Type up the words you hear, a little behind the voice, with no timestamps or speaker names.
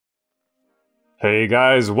Hey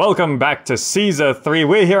guys, welcome back to Caesar 3.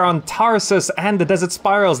 We're here on Tarsus and the Desert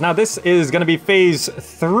Spirals. Now this is going to be phase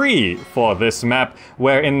 3 for this map,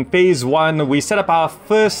 where in phase 1 we set up our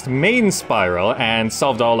first main spiral and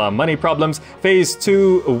solved all our money problems. Phase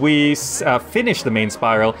 2 we finished the main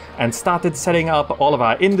spiral and started setting up all of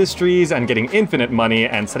our industries and getting infinite money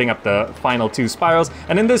and setting up the final 2 spirals.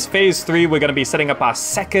 And in this phase 3 we're going to be setting up our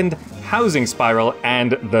second housing spiral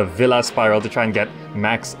and the villa spiral to try and get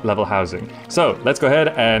max level housing. So let's go ahead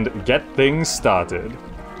and get things started.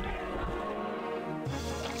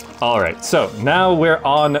 Alright, so now we're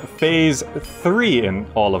on phase 3 in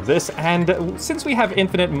all of this, and since we have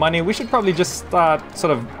infinite money, we should probably just start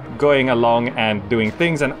sort of going along and doing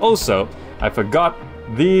things. And also, I forgot,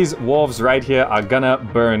 these wharves right here are gonna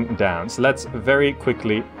burn down. So let's very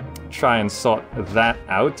quickly try and sort that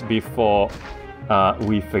out before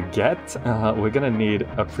we forget. We're gonna need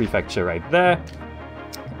a prefecture right there.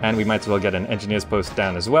 And we might as well get an engineer's post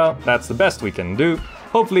down as well. That's the best we can do.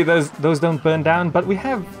 Hopefully those don't burn down, but we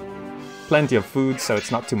have plenty of food, so it's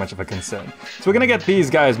not too much of a concern. So we're gonna get these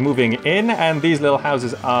guys moving in, and these little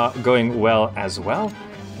houses are going well as well.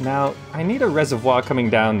 Now, I need a reservoir coming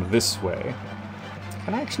down this way.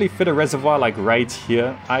 Can I actually fit a reservoir like right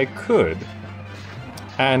here? I could.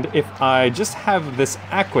 And if I just have this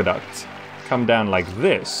aqueduct come down like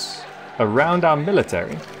this, around our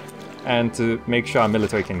military, and to make sure our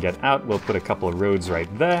military can get out, we'll put a couple of roads right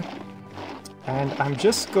there. And I'm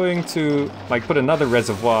just going to like put another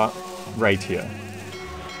reservoir right here,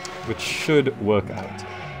 which should work out.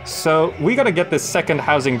 So we gotta get this second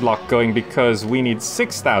housing block going because we need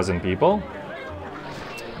 6,000 people.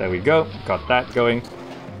 There we go, got that going.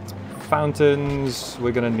 Fountains,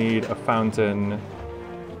 we're gonna need a fountain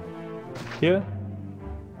here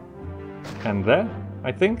and there.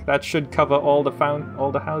 I think that should cover all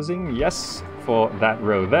the housing, yes, for that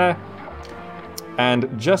row there. And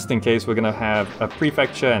just in case, we're gonna have a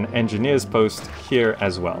prefecture and engineer's post here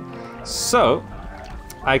as well. So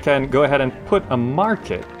I can go ahead and put a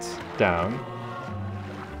market down.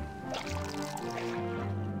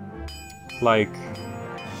 Like,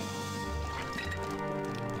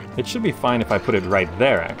 it should be fine if I put it right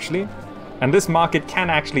there, actually. And this market can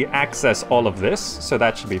actually access all of this, so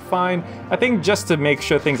that should be fine. I think just to make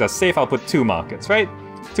sure things are safe, I'll put 2 markets, right?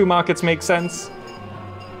 2 markets make sense.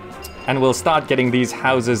 And we'll start getting these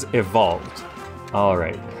houses evolved. All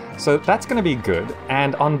right, so that's gonna be good.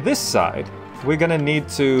 And on this side, we're gonna need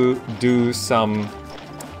to do some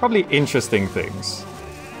probably interesting things.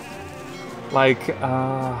 Like,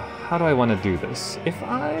 how do I wanna do this? If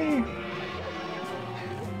I...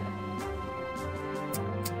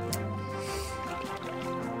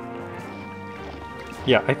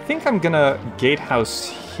 Yeah, I think I'm gonna gatehouse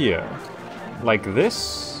here, like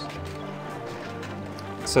this.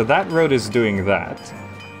 So that road is doing that.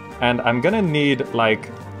 And I'm gonna need like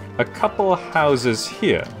a couple houses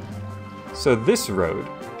here. So this road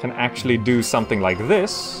can actually do something like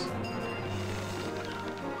this.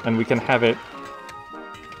 And we can have it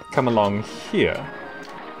come along here.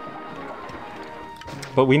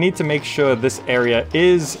 But we need to make sure this area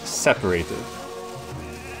is separated.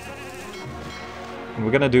 And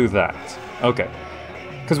we're gonna do that. Okay.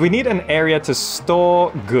 Because we need an area to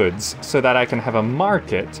store goods so that I can have a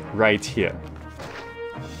market right here.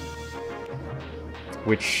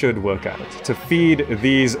 Which should work out. To feed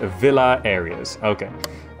these villa areas. Okay.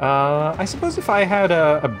 I suppose if I had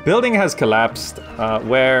a building has collapsed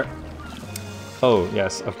where... Oh,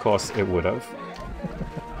 yes, of course it would have.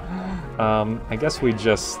 I guess we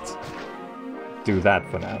just do that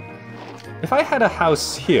for now. If I had a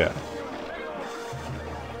house here...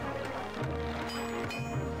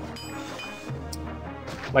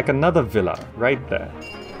 like another villa, right there.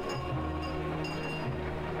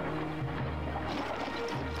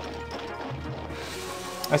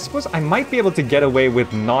 I suppose I might be able to get away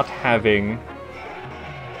with not having...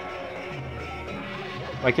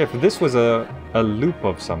 like if this was a loop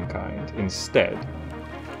of some kind instead.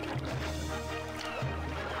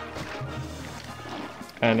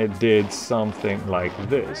 And it did something like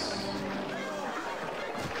this.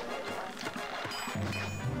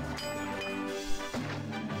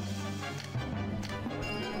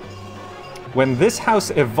 When this house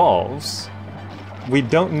evolves, we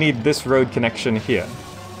don't need this road connection here.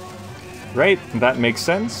 Right? That makes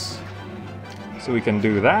sense. So we can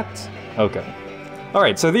do that. Okay.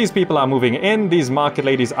 Alright, so these people are moving in. These market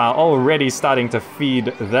ladies are already starting to feed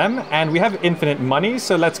them. And we have infinite money,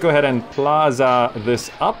 so let's go ahead and plaza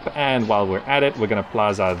this up. And while we're at it, we're going to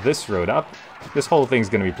plaza this road up. This whole thing's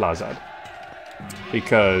going to be plazaed.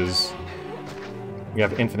 Because we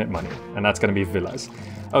have infinite money, and that's going to be villas.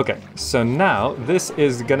 Okay, so now this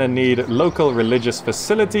is gonna need local religious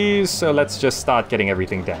facilities, so let's just start getting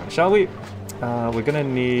everything down, shall we? We're gonna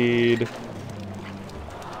need...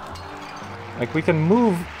 like, we can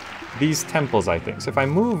move these temples, I think. So if I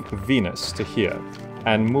move Venus to here,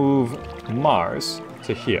 and move Mars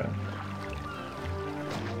to here,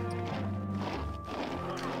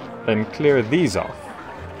 then clear these off.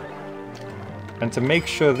 And to make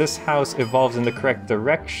sure this house evolves in the correct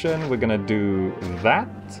direction, we're gonna do that.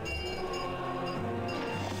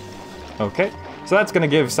 Okay, so that's gonna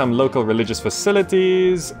give some local religious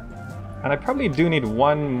facilities. And I probably do need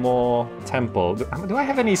one more temple. Do I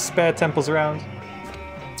have any spare temples around?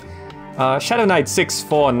 Shadow Knight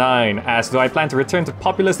 649 asks, do I plan to return to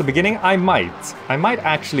Populous the beginning? I might. I might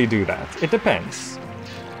actually do that. It depends.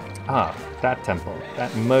 Ah, that temple.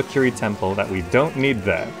 That Mercury temple that we don't need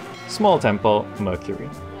there. Small temple, Mercury.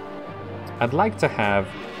 I'd like to have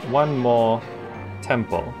one more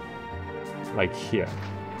temple, like here.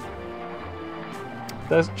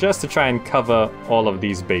 That's just to try and cover all of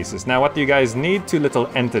these bases. Now, what do you guys need? Too little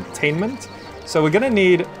entertainment. So we're gonna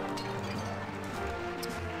need...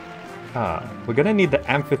 we're gonna need the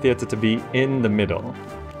amphitheater to be in the middle.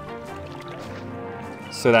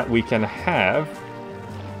 So that we can have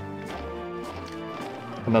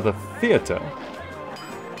another theater.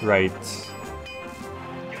 Right.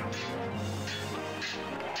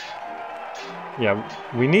 Yeah,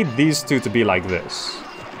 we need these two to be like this.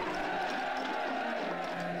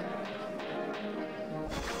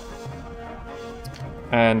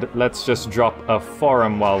 And let's just drop a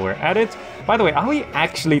forum while we're at it. By the way, are we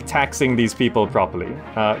actually taxing these people properly?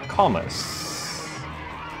 Commerce.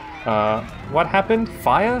 What happened?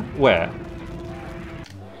 Fire? Where?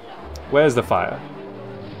 Where's the fire?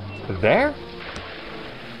 There?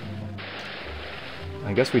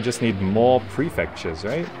 I guess we just need more prefectures,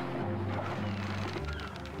 right?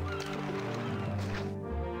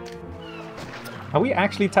 Are we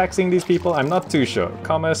actually taxing these people? I'm not too sure.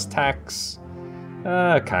 Commerce tax...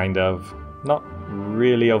 kind of. Not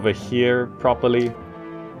really over here properly.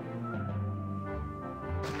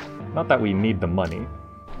 Not that we need the money.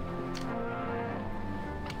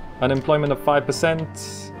 Unemployment of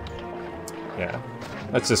 5%. Yeah.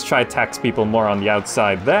 Let's just try tax people more on the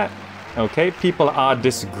outside there. Okay, people are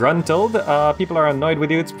disgruntled. People are annoyed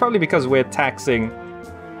with you. It's probably because we're taxing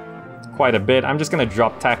quite a bit. I'm just gonna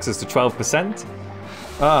drop taxes to 12%.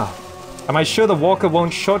 Am I sure the walker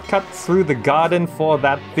won't shortcut through the garden for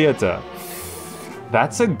that theater?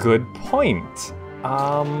 That's a good point.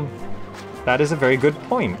 That is a very good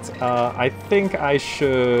point. I think I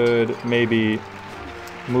should maybe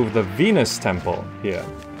move the Venus temple here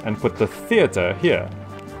and put the theater here.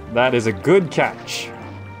 That is a good catch.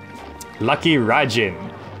 Lucky Rajin.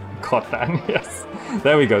 Caught that, yes.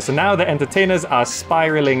 There we go. So now the entertainers are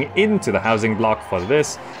spiraling into the housing block for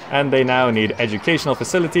this, and they now need educational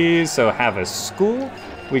facilities, so have a school.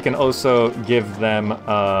 We can also give them,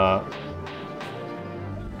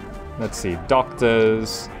 let's see,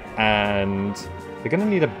 doctors, and they're gonna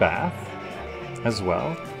need a bath as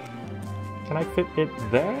well. Can I fit it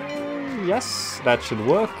there? Yes, that should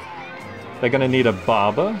work. They're gonna need a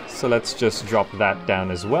barber, so let's just drop that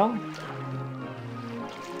down as well.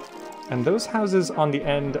 And those houses on the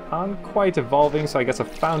end aren't quite evolving, so I guess a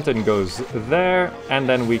fountain goes there, and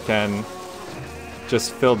then we can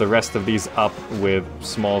just fill the rest of these up with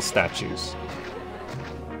small statues.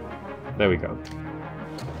 There we go.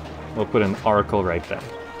 We'll put an oracle right there.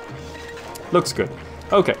 Looks good.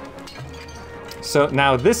 Okay. So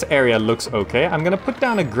now this area looks okay. I'm gonna put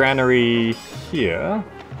down a granary here.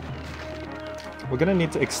 We're gonna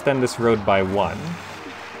need to extend this road by 1.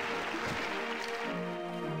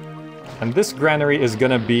 And this granary is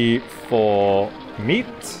gonna be for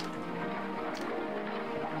meat.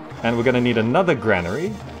 And we're gonna need another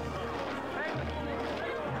granary.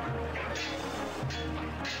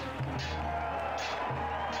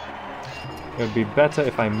 It would be better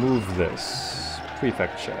if I move this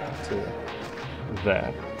prefecture to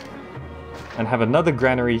there. And have another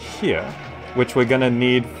granary here, which we're gonna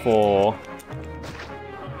need for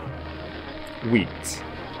wheat.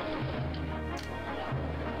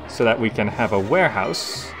 So that we can have a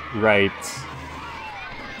warehouse right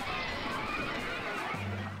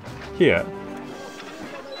here,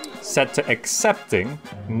 set to accepting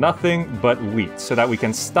nothing but wheat, so that we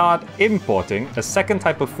can start importing a second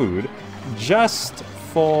type of food just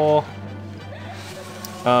for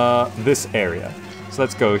this area. So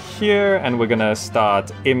let's go here, and we're gonna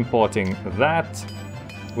start importing that.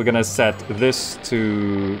 We're gonna set this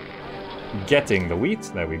to getting the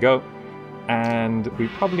wheat. There we go. And we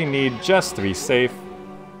probably need just 3 safe.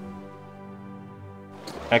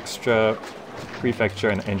 extra prefecture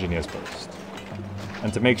and engineer's post.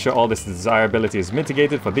 And to make sure all this desirability is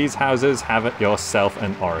mitigated for these houses, have it yourself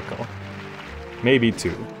an oracle. Maybe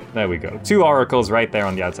 2. There we go. 2 oracles right there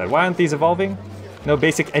on the outside. Why aren't these evolving? No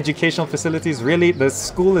basic educational facilities? Really? The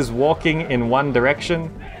school is walking in one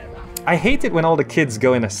direction? I hate it when all the kids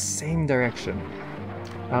go in the same direction.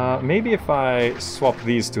 Maybe if I swap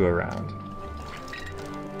these 2 around.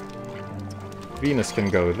 Venus can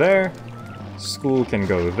go there. School can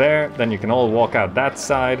go there. Then you can all walk out that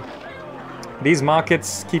side. These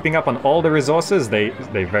markets keeping up on all the resources? They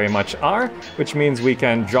very much are, which means we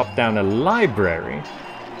can drop down a library.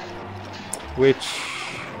 Which...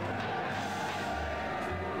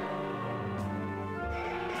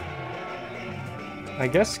 I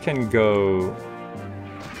guess can go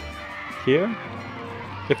here.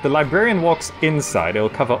 If the librarian walks inside, it'll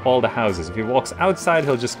cover all the houses. If he walks outside,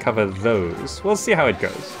 he'll just cover those. We'll see how it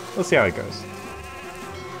goes. We'll see how it goes.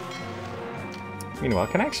 Meanwhile,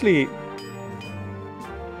 can I actually...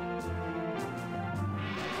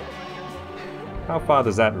 How far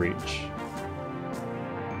does that reach?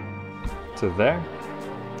 To there?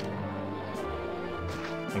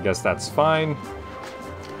 I guess that's fine.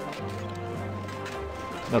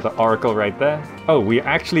 Another oracle right there. Oh, we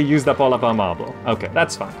actually used up all of our marble. Okay,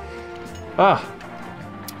 that's fine.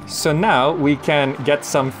 So now we can get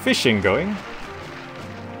some fishing going.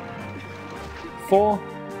 4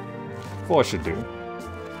 should do.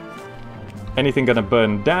 Anything gonna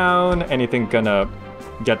burn down? Anything gonna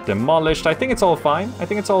get demolished? I think it's all fine. I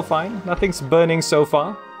think it's all fine. Nothing's burning so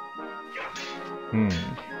far.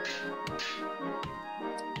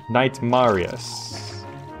 Knight Marius.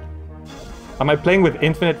 Am I playing with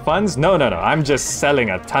infinite funds? No. I'm just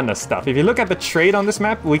selling a ton of stuff. If you look at the trade on this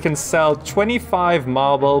map, we can sell 25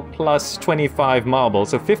 marble plus 25 marble,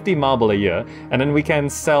 so 50 marble a year. And then we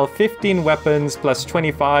can sell 15 weapons plus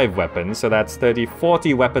 25 weapons, so that's 30,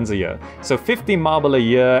 40 weapons a year. So 50 marble a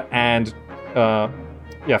year and...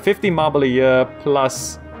 50 marble a year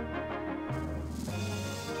plus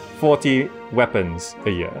 40 weapons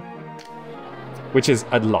a year. Which is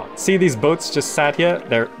a lot. See these boats just sat here?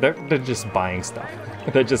 They're just buying stuff.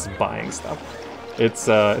 They're just buying stuff. It's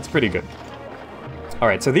pretty good.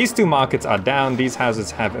 Alright, so these 2 markets are down. These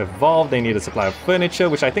houses have evolved. They need a supply of furniture,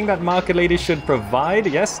 which I think that market lady should provide,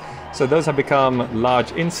 yes. So those have become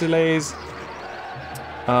large insulays.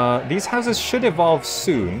 These houses should evolve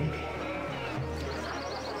soon.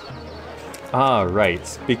 Ah,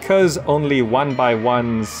 right. Because only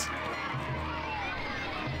 1x1s...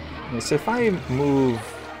 So if I move...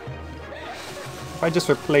 If I just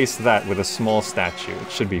replace that with a small statue, it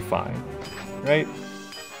should be fine. Right?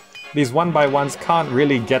 These 1x1s can't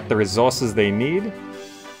really get the resources they need.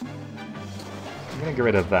 I'm gonna get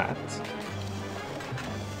rid of that.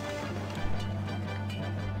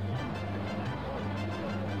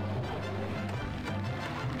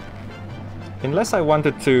 Unless I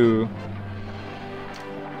wanted to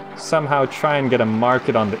somehow try and get a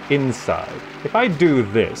market on the inside. If I do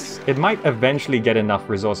this, it might eventually get enough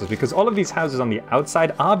resources because all of these houses on the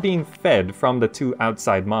outside are being fed from the 2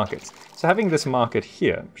 outside markets. So having this market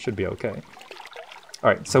here should be okay.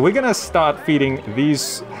 Alright, so we're gonna start feeding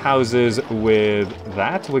these houses with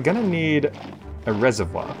that. We're gonna need a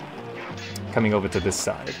reservoir coming over to this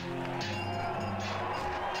side.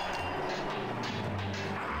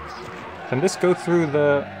 Can this go through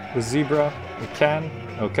the zebra? It can.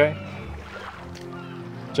 Okay.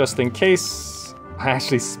 Just in case, I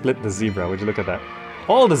actually split the zebra. Would you look at that?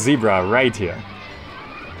 All the zebra right here.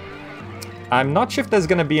 I'm not sure if there's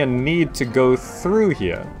going to be a need to go through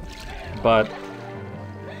here, but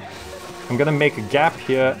I'm going to make a gap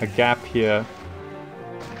here, and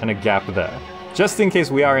a gap there. Just in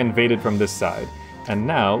case we are invaded from this side. And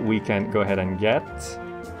now we can go ahead and get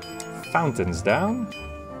fountains down.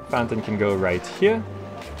 Fountain can go right here.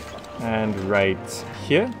 And right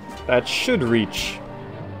here. That should reach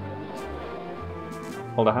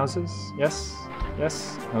all the houses. Yes,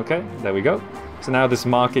 yes, okay, there we go. So now this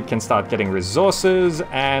market can start getting resources,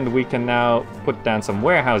 and we can now put down some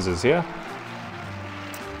warehouses here.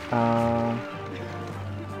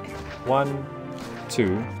 1,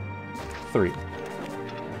 2, 3.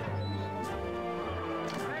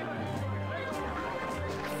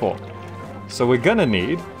 4. So we're gonna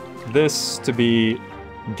need this to be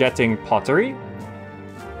getting pottery.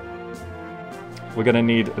 We're gonna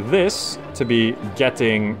need this to be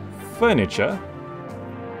getting furniture.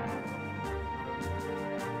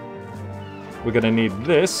 We're gonna need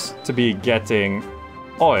this to be getting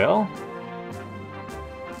oil.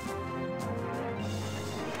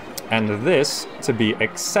 And this to be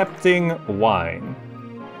accepting wine.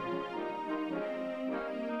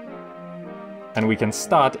 and we can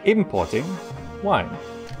start importing wine.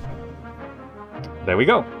 There we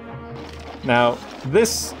go. Now,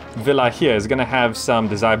 this villa here is going to have some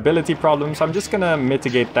desirability problems. So I'm just going to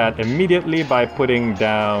mitigate that immediately by putting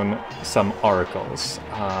down some oracles.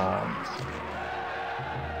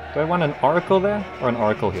 Do I want an oracle there or an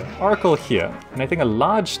oracle here? Oracle here, and I think a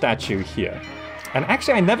large statue here. And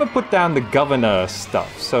actually, I never put down the governor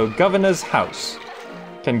stuff. So governor's house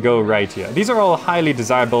can go right here. These are all highly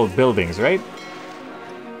desirable buildings, right?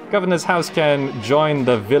 Governor's house can join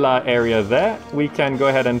the villa area there. We can go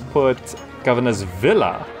ahead and put governor's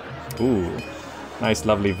villa. Ooh, nice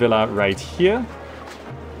lovely villa right here.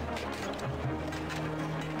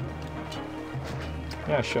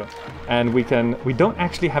 Yeah, sure. And we don't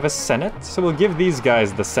actually have a senate, so we'll give these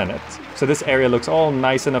guys the senate. So this area looks all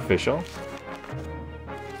nice and official.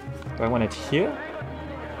 Do I want it here?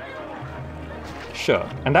 Sure.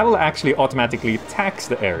 And that will actually automatically tax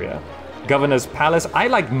the area. Governor's palace. I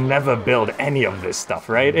like never build any of this stuff,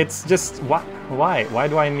 right? It's just, why? Why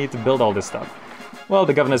do I need to build all this stuff? Well,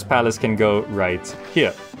 the governor's palace can go right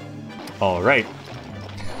here. All right.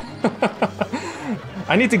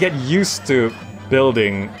 I need to get used to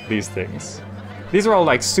building these things. These are all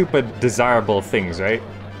like super desirable things, right?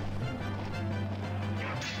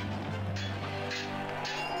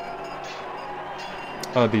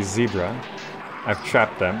 Oh, these zebra. I've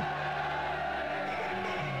trapped them.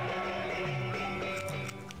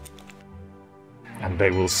 And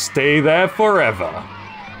they will stay there forever.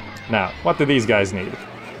 Now, what do these guys need?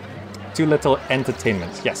 Too little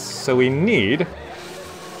entertainment. Yes, so we need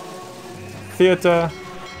theater,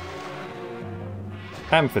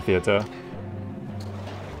 amphitheater,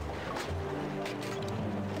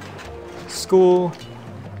 school,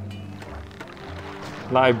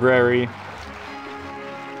 library,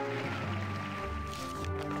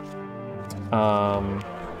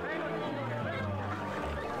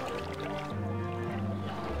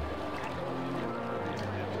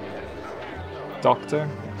 doctor.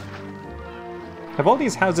 Have all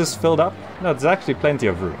these houses filled up? No, there's actually plenty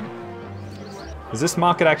of room. Is this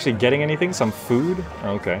market actually getting anything? Some food?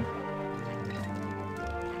 Okay.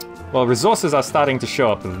 Well, resources are starting to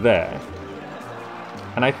show up there.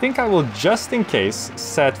 And I think I will, just in case,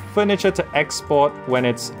 set furniture to export when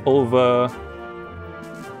it's over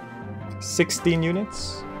 16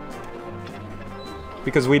 units.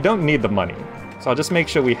 Because we don't need the money. So I'll just make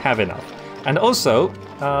sure we have enough. And also,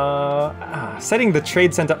 setting the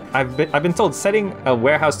trade center... I've been told setting a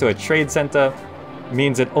warehouse to a trade center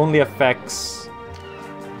means it only affects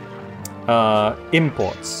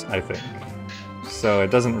imports, I think. So it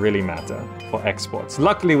doesn't really matter for exports.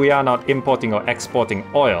 Luckily, we are not importing or exporting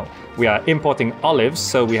oil. We are importing olives,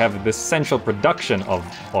 so we have the central production of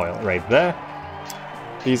oil right there.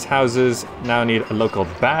 These houses now need a local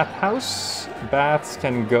bathhouse. Baths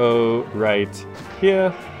can go right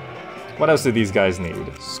here. What else do these guys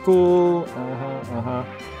need? School,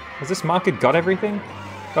 Has this market got everything?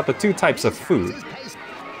 Got the 2 types of food.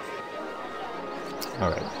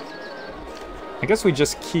 Alright. I guess we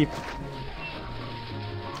just keep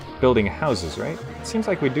building houses, right? It seems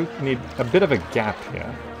like we do need a bit of a gap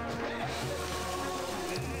here.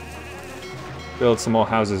 Build some more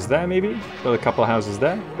houses there, maybe? Build a couple houses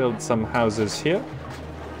there. Build some houses here.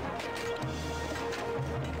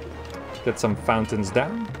 Get some fountains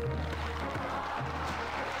down.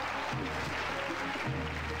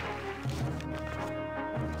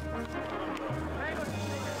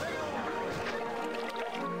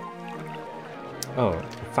 Oh,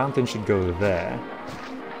 the fountain should go there.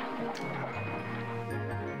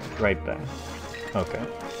 Right there. Okay.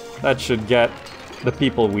 That should get the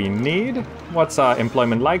people we need. What's our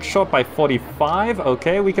employment like? Short by 45.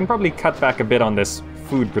 Okay, we can probably cut back a bit on this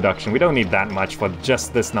food production. We don't need that much for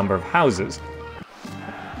just this number of houses.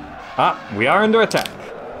 Ah, we are under attack.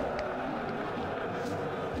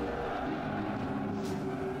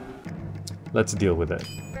 Let's deal with it.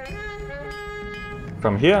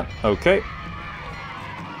 From here, okay.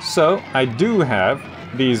 So, I do have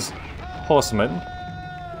these horsemen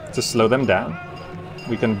to slow them down.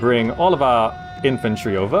 We can bring all of our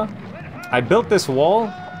infantry over. I built this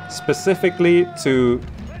wall specifically to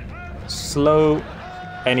slow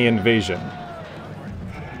any invasion.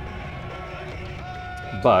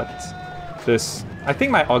 But this, I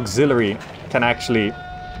think my auxiliary can actually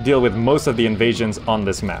deal with most of the invasions on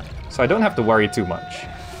this map. So I don't have to worry too much.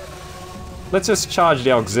 Let's just charge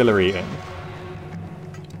the auxiliary in.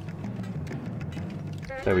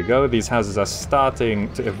 There we go. These houses are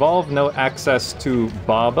starting to evolve. No access to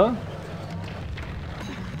barber.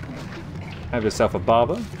 Have yourself a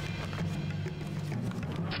barber.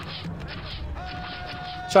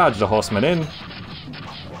 Charge the horseman in.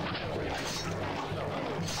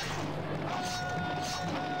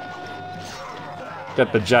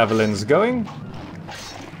 Get the javelins going.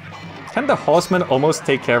 Can the horsemen almost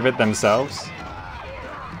take care of it themselves?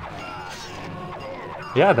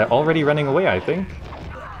 Yeah, they're already running away, I think.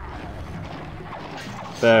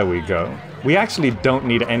 There we go. We actually don't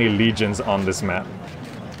need any legions on this map.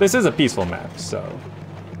 This is a peaceful map, so...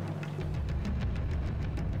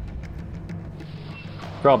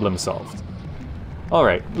 Problem solved.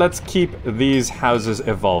 Alright, let's keep these houses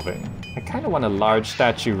evolving. I kind of want a large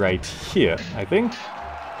statue right here, I think.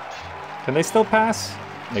 Can they still pass?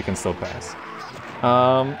 They can still pass.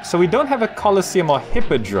 So we don't have a Colosseum or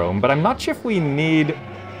Hippodrome, but I'm not sure if we need...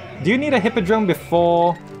 Do you need a Hippodrome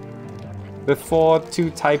before 2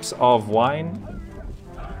 types of wine?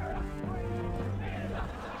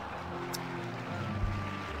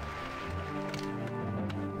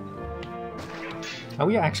 Are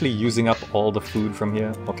we actually using up all the food from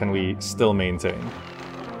here, or can we still maintain?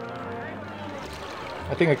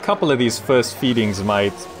 I think a couple of these first feedings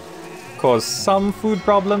might cause some food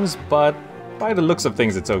problems, but by the looks of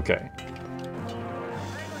things, it's okay.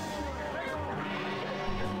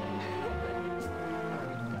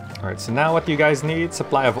 Alright, so now what do you guys need?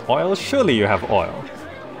 Supply of oil? Surely you have oil.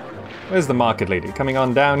 Where's the market lady? Coming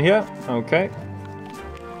on down here? Okay.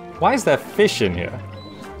 Why is there fish in here?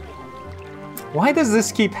 Why does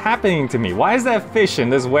this keep happening to me? Why is there fish in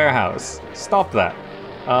this warehouse? Stop that.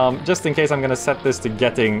 Just in case I'm gonna set this to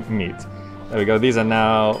getting meat. There we go, these are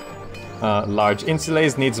now large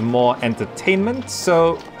insulays, needs more entertainment.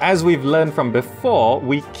 So, as we've learned from before,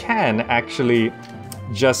 we can actually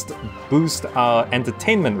just boost our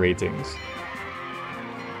entertainment ratings.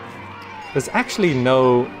 There's actually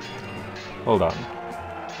no... Hold on.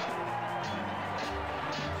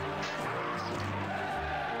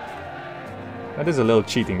 That is a little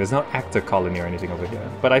cheating. There's no actor colony or anything over here.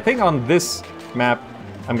 But I think on this map,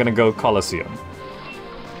 I'm gonna go Colosseum.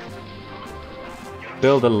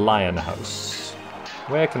 Build a lion house.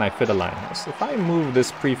 Where can I fit a lion house? If I move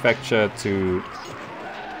this prefecture to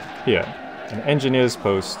here, an engineer's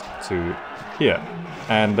post to here,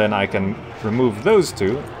 and then I can remove those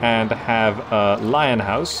two and have a lion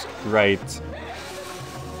house right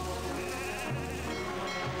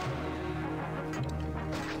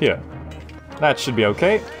here. That should be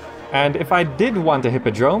okay. And if I did want a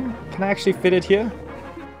hippodrome, can I actually fit it here?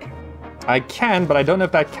 I can, but I don't know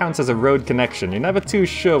if that counts as a road connection. You're never too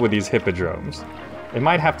sure with these hippodromes. It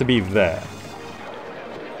might have to be there.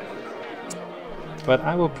 But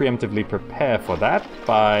I will preemptively prepare for that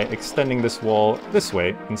by extending this wall this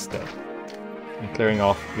way instead. And clearing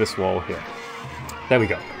off this wall here. There we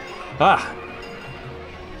go. Ah!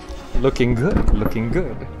 Looking good, looking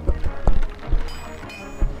good.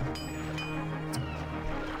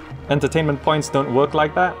 Entertainment points don't work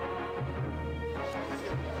like that.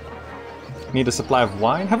 Need a supply of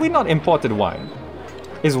wine? Have we not imported wine?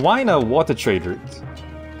 Is wine a water trade route?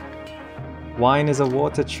 Wine is a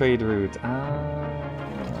water trade route.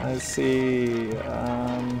 Ah, I see.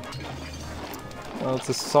 Well,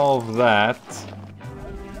 to solve that...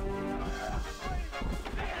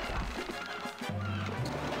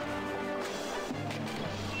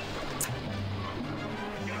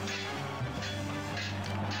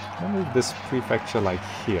 I'll move this prefecture like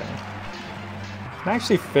here. Can I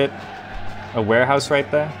actually fit a warehouse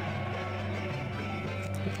right there?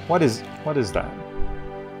 What is that?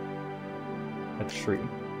 A tree.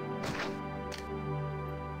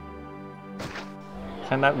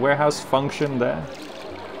 Can that warehouse function there?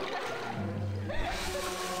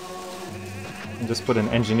 And just put an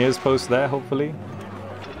engineer's post there, hopefully.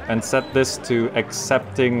 And set this to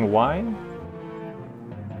accepting wine.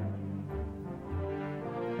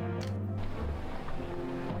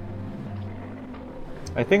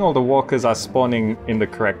 I think all the walkers are spawning in the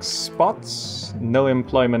correct spots. No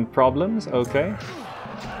employment problems, okay.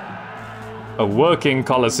 A working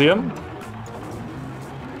Colosseum.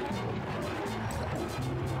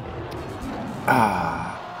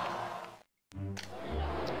 Ah.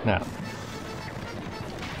 Now.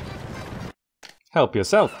 Help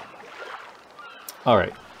yourself.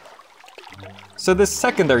 Alright. So this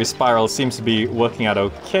secondary spiral seems to be working out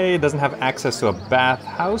okay. It doesn't have access to a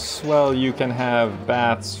bathhouse. Well, you can have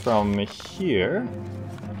baths from here.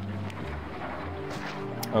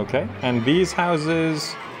 Okay, and these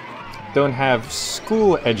houses don't have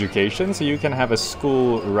school education, so you can have a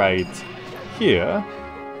school right here.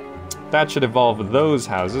 That should evolve those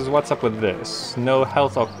houses. What's up with this? No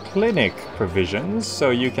health or clinic provisions, so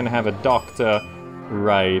you can have a doctor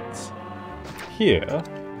right here.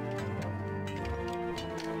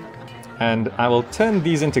 And I will turn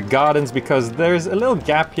these into gardens because there's a little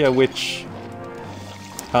gap here which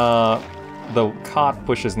the cart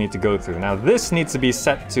pushers need to go through. Now this needs to be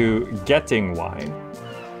set to getting wine.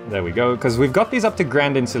 There we go, because we've got these up to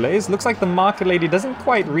Grand Insulays. Looks like the market lady doesn't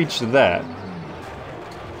quite reach there.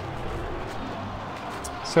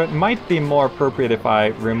 So it might be more appropriate if I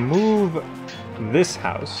remove this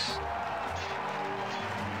house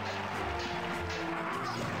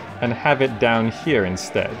and have it down here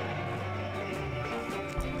instead.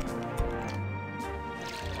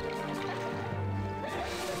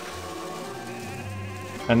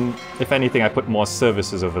 And if anything, I put more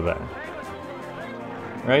services over there.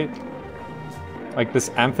 Right? Like this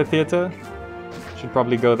amphitheater should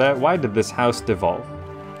probably go there. Why did this house devolve?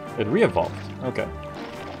 It re-evolved. Okay.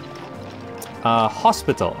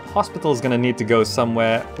 Hospital. Hospital's gonna need to go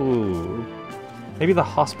somewhere. Ooh. Maybe the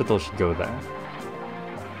hospital should go there.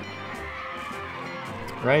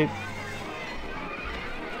 Right?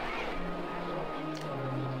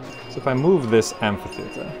 So if I move this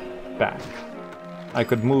amphitheater back, I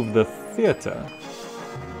could move the theater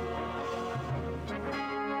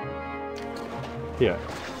here.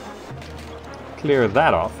 Clear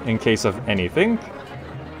that off in case of anything.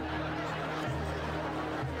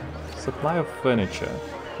 Supply of furniture.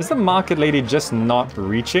 Is the market lady just not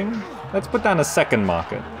reaching? Let's put down a second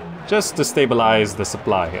market, just to stabilize the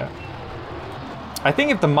supply here. I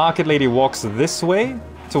think if the market lady walks this way,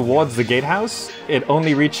 towards the gatehouse, it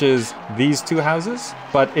only reaches these two houses,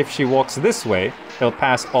 but if she walks this way, it'll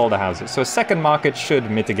pass all the houses. So a second market should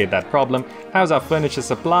mitigate that problem. How's our furniture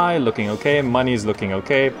supply? Looking okay. Money's looking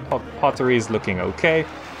okay. Pottery's looking okay.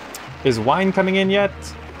 Is wine coming in yet?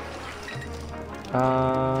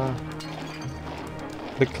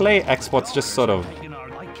 The clay exports just sort of...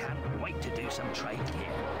 I can't wait to do some trade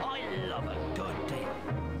here. I love a good deal.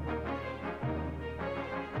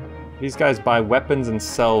 These guys buy weapons and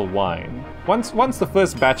sell wine. Once the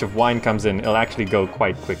first batch of wine comes in, it'll actually go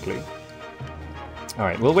quite quickly.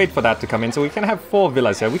 Alright, we'll wait for that to come in, so we can have 4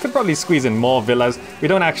 villas here. We could probably squeeze in more villas. We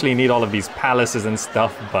don't actually need all of these palaces and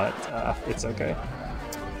stuff, but it's okay.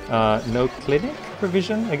 No clinic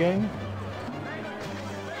provision again?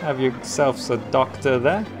 Have yourselves a doctor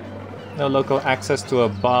there. No local access to a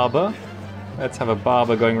barber. Let's have a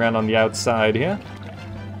barber going around on the outside here.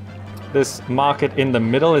 This market in the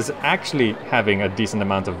middle is actually having a decent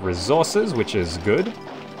amount of resources, which is good.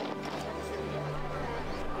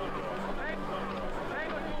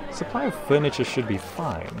 Supply of furniture should be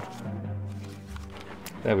fine.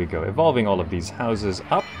 There we go, evolving all of these houses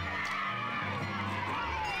up.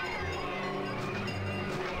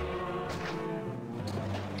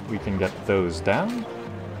 We can get those down.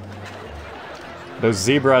 Those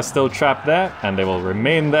zebra are still trapped there, and they will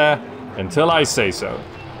remain there until I say so.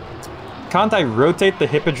 Can't I rotate the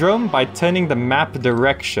hippodrome by turning the map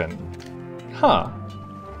direction? Huh.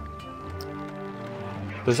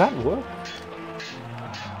 Does that work?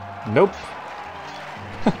 Nope.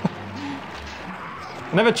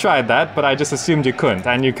 Never tried that, but I just assumed you couldn't,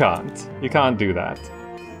 and you can't. You can't do that.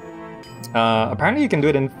 Apparently you can do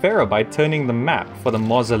it in Pharaoh by turning the map for the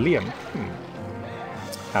mausoleum.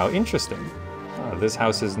 How interesting. This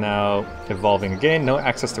house is now evolving again. No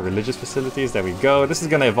access to religious facilities. There we go. This is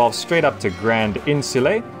going to evolve straight up to Grand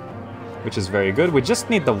Insulae, which is very good. We just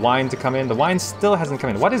need the wine to come in. The wine still hasn't come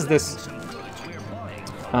in. What is this?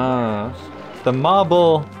 The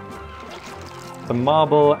marble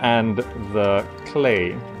and the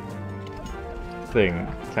clay thing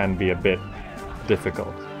can be a bit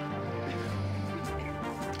difficult.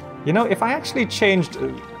 You know, if I actually changed...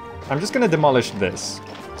 I'm just going to demolish this.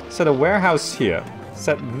 Set a warehouse here.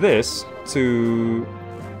 Set this to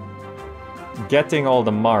getting all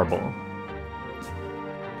the marble.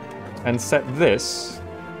 And set this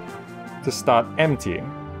to start emptying.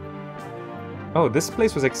 Oh, this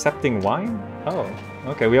place was accepting wine? Oh,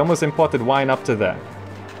 okay, we almost imported wine up to there.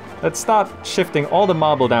 Let's start shifting all the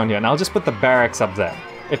marble down here, and I'll just put the barracks up there.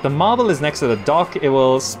 If the marble is next to the dock, it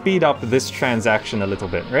will speed up this transaction a little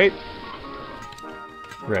bit, right?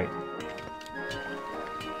 Right.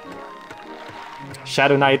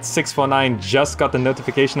 Shadow Knight 649 just got the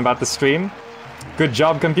notification about the stream. Good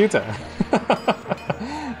job, computer.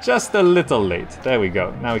 Just a little late. There we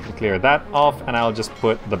go. Now we can clear that off, and I'll just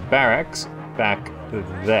put the barracks back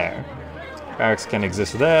there. Barracks can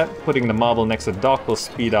exist there. Putting the marble next to the dock will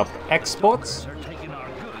speed up exports.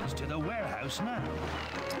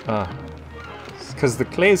 Because the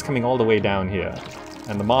clay is coming all the way down here,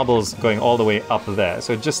 and the marble's going all the way up there,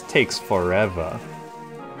 so it just takes forever.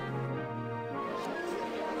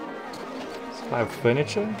 Supply of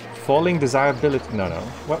furniture? Falling desirability? No.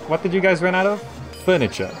 What did you guys run out of?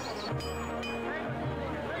 Furniture.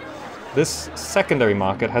 This secondary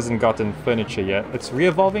market hasn't gotten furniture yet. It's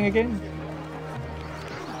re-evolving again?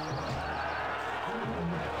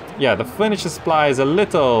 Yeah, the furniture supply is a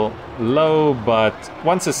little low, but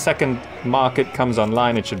once a second market comes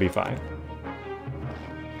online, it should be fine.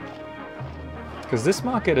 Because this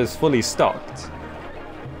market is fully stocked.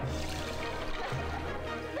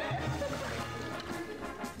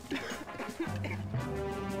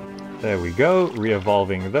 There we go,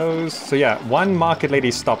 re-evolving those. So yeah, one market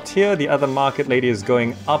lady stopped here, the other market lady is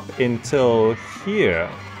going up until here,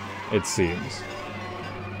 it seems.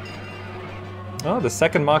 Oh, the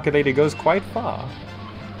second market lady goes quite far.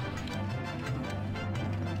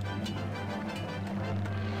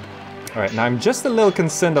 Alright, now I'm just a little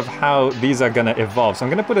concerned of how these are gonna evolve, so I'm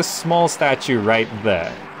gonna put a small statue right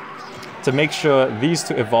there to make sure these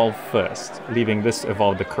two evolve first, leaving this to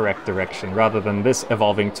evolve the correct direction, rather than this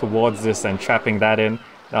evolving towards this and trapping that in.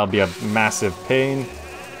 That'll be a massive pain.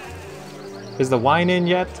 Is the wine in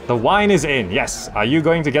yet? The wine is in, yes! Are you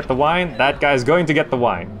going to get the wine? That guy's going to get the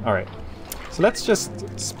wine. Alright. So let's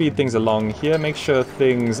just speed things along here, make sure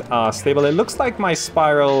things are stable. It looks like my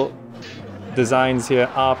spiral designs here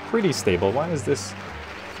are pretty stable. Why is this?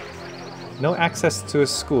 No access to a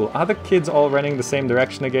school. Are the kids all running the same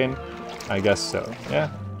direction again? I guess so, yeah.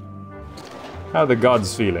 How are the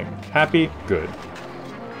gods feeling? Happy? Good.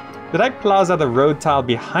 Did I plaza the road tile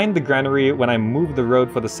behind the granary when I moved the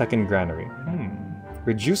road for the second granary?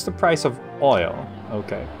 Reduce the price of oil.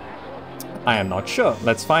 Okay. I am not sure.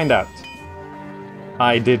 Let's find out.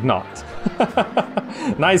 I did not.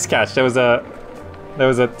 Nice catch. There was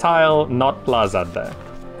a tile not plazaed there.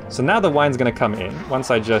 So now the wine's gonna come in. Once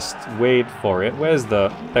I just wait for it. Where's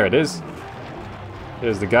the... There it is.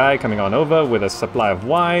 Here's the guy coming on over with a supply of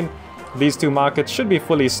wine. These two markets should be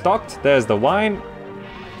fully stocked. There's the wine.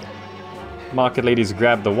 Market ladies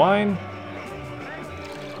grab the wine.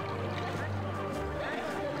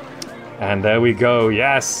 And there we go.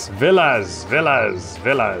 Yes, villas, villas,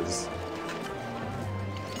 villas.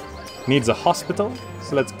 Needs a hospital.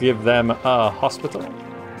 So let's give them a hospital.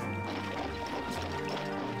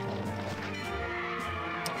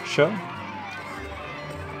 Sure.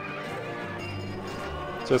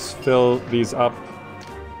 Just fill these up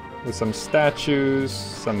with some statues,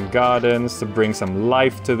 some gardens to bring some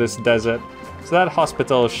life to this desert. So that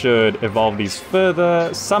hospital should evolve these further.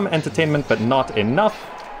 Some entertainment, but not enough.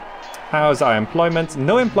 How's our employment?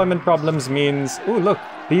 No employment problems means... Oh, look,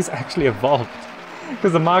 these actually evolved.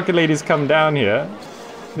 Because the market ladies come down here.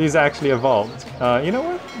 These actually evolved. You know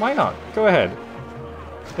what? Why not? Go ahead.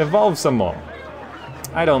 Evolve some more.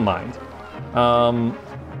 I don't mind.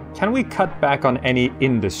 Can we cut back on any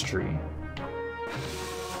industry?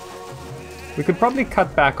 We could probably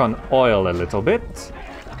cut back on oil a little bit.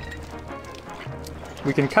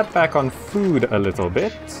 We can cut back on food a little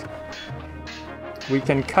bit. We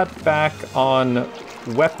can cut back on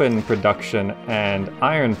weapon production and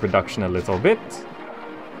iron production a little bit.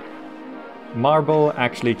 Marble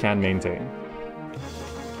actually can maintain.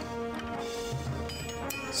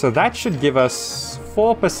 So that should give us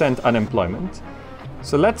 4% unemployment.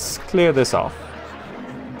 So let's clear this off.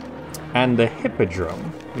 And the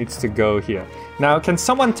hippodrome needs to go here. Now, can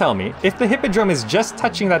someone tell me, if the hippodrome is just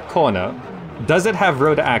touching that corner, does it have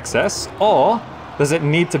road access, or does it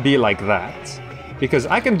need to be like that? Because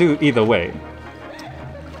I can do either way.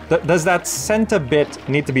 Does that center bit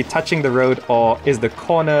need to be touching the road, or is the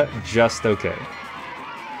corner just okay?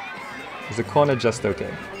 Is the corner just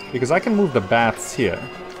okay? Because I can move the baths here,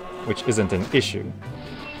 which isn't an issue.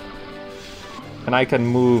 And I can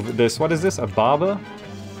move this, what is this, a barber?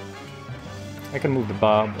 I can move the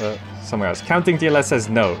barber somewhere else. Counting TLS says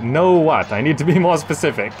no. No what? I need to be more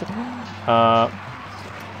specific. The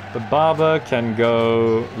barber can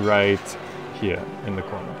go right here in the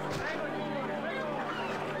corner.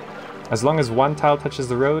 As long as one tile touches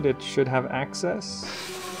the road, it should have access.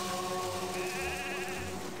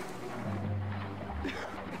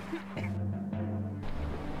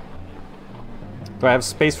 Do I have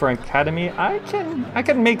space for an academy? I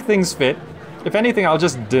can make things fit. If anything, I'll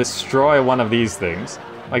just destroy one of these things.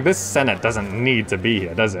 Like, this Senate doesn't need to be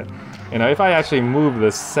here, does it? You know, if I actually move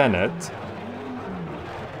the Senate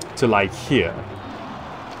to, like, here.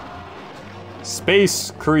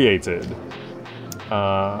 Space created.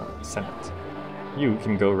 Senate. You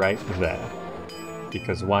can go right there.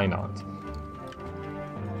 Because why not?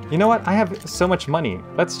 You know what? I have so much money.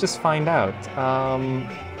 Let's just find out.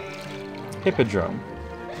 Hippodrome.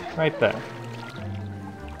 Right there.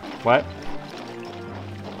 What?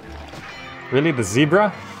 Really? The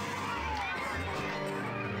zebra?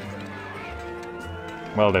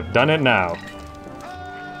 Well, they've done it now.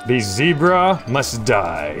 The zebra must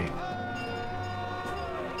die.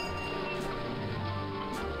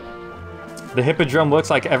 the Hippodrome works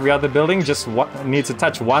like every other building, just needs to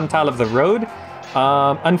touch one tile of the road?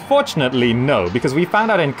 Unfortunately, no, because we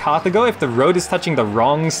found out in Carthago, if the road is touching the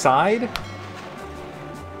wrong side,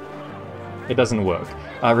 it doesn't work.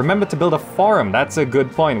 Remember to build a forum, that's a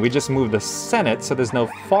good point. We just moved the Senate, so there's no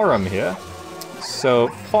forum here. So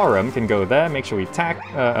forum can go there, make sure we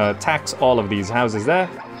tax all of these houses there.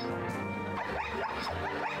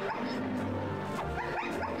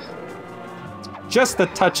 Just a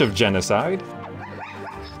touch of genocide.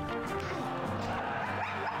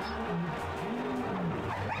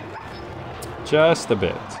 Just a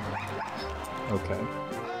bit. Okay.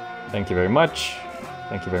 Thank you very much.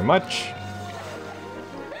 Thank you very much.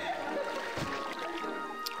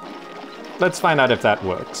 Let's find out if that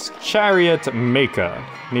works. Chariot Maker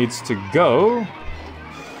needs to go.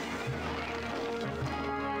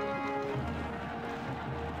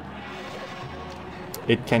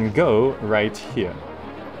 It can go right here.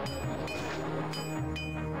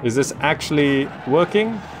 Is this actually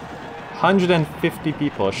working? 150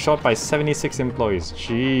 people, shot by 76 employees.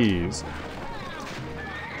 Jeez.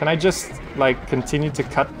 Can I just, like, continue to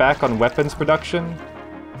cut back on weapons production?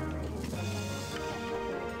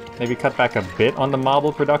 Maybe cut back a bit on the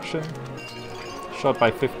marble production? Shot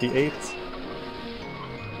by 58.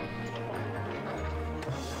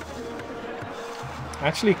 I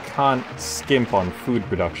actually can't skimp on food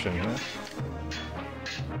production, you know?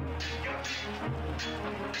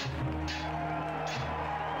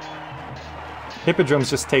 Hippodromes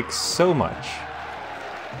just take so much.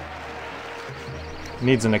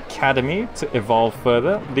 Needs an academy to evolve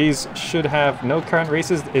further. These should have no current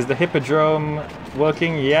races. Is the Hippodrome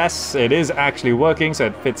working? Yes, it is actually working, so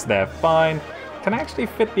it fits there fine. Can I actually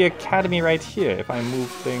fit the academy right here if I move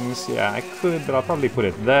things? Yeah, I could, but I'll probably put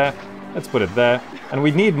it there. Let's put it there. And we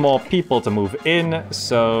need more people to move in,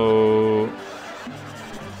 so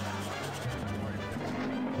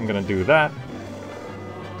I'm gonna do that.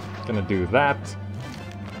 Gonna do that.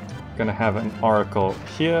 Gonna have an oracle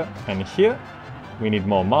here and here. We need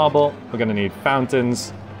more marble. We're gonna need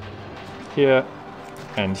fountains here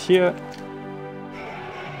and here.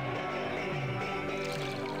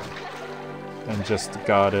 And just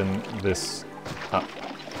garden this up.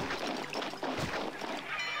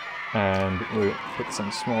 And we'll put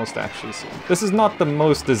some small statues here. This is not the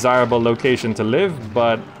most desirable location to live,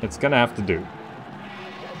 but it's gonna have to do.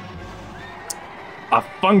 A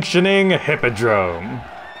functioning hippodrome.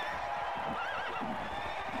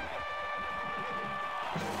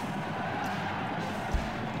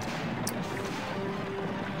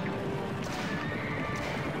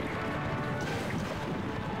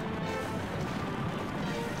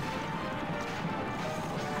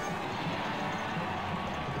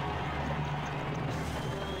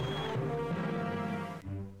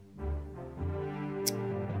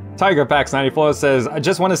 TigerPax94 says, I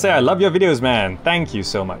just want to say I love your videos, man. Thank you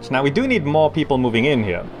so much. Now, we do need more people moving in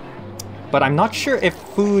here, but I'm not sure if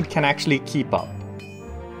food can actually keep up.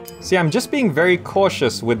 See, I'm just being very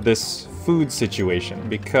cautious with this food situation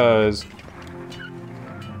because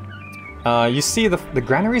you see the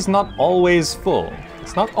granary is not always full.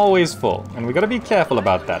 It's not always full, and we gotta be careful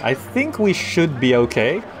about that. I think we should be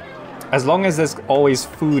okay. As long as there's always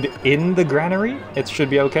food in the granary, it should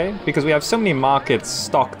be okay. Because we have so many markets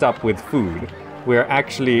stocked up with food,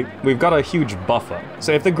 we've got a huge buffer.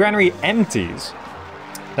 So if the granary empties,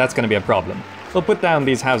 that's gonna be a problem. We'll put down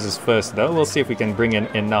these houses first though. We'll see if we can bring in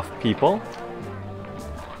enough people.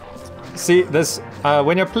 See,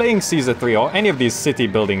 when you're playing Caesar 3 or any of these city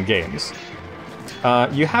building games,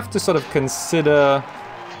 you have to sort of consider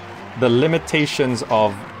the limitations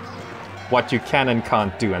of what you can and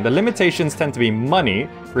can't do. And the limitations tend to be money,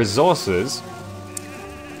 resources,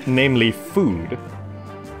 namely food.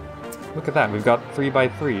 Look at that, we've got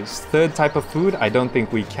 3x3s. Third type of food, I don't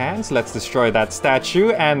think we can, so let's destroy that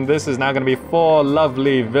statue. And this is now gonna be 4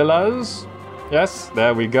 lovely villas. Yes,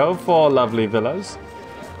 there we go, 4 lovely villas.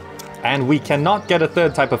 And we cannot get a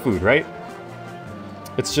third type of food, right?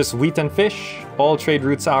 It's just wheat and fish. All trade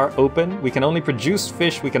routes are open. We can only produce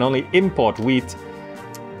fish, we can only import wheat.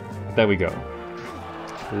 There we go.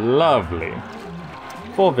 Lovely.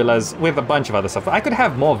 4 villas with a bunch of other stuff. I could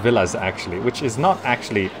have more villas actually, which is not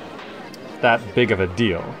actually that big of a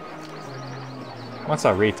deal. What's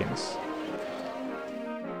our ratings?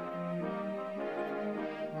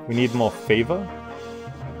 We need more favor.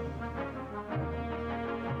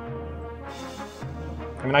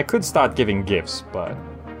 I mean, I could start giving gifts, but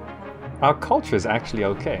our culture is actually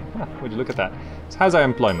okay. Huh, would you look at that? So how's our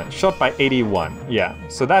employment? Shot by 81. Yeah,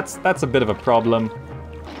 so that's a bit of a problem.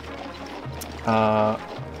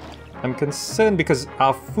 I'm concerned because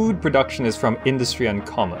our food production is from industry and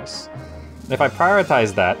commerce. If I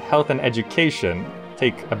prioritize that, health and education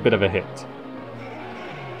take a bit of a hit.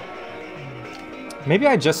 Maybe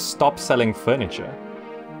I just stop selling furniture.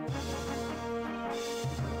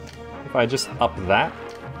 If I just up that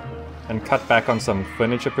and cut back on some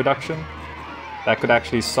furniture production, that could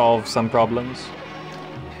actually solve some problems.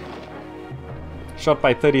 Shot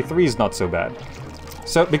by 33 is not so bad.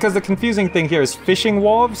 So, because the confusing thing here is fishing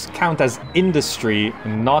wharves count as industry,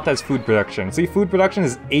 not as food production. See, food production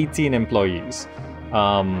is 18 employees.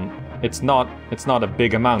 It's not a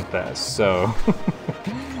big amount there, so...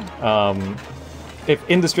 if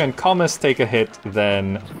industry and commerce take a hit,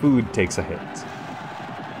 then food takes a hit.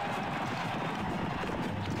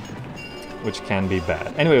 Which can be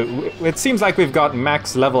bad. Anyway, it seems like we've got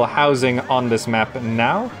max level housing on this map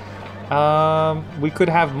now. We could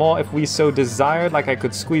have more if we so desired, like I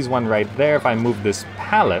could squeeze one right there if I move this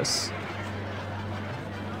palace.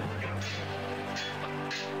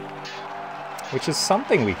 Which is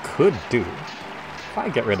something we could do. If I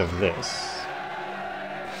get rid of this.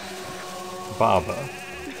 Barber.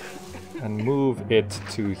 And move it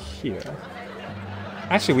to here.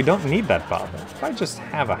 Actually, we don't need that barber. If I just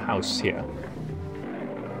have a house here.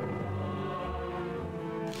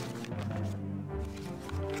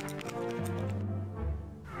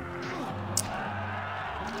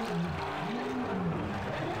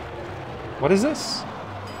 What is this?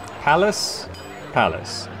 Palace?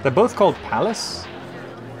 Palace. They're both called Palace?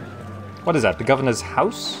 What is that? The governor's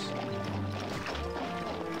house?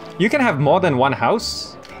 You can have more than one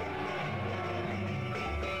house?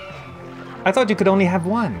 I thought you could only have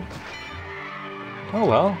one. Oh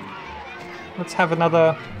well. Let's have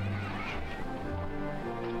another...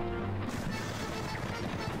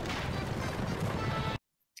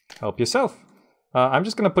 Help yourself. I'm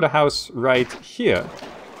just gonna put a house right here.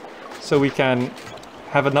 So we can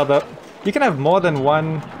have another... You can have more than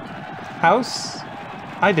one house?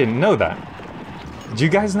 I didn't know that. Did you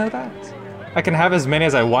guys know that? I can have as many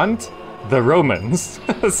as I want? The Romans,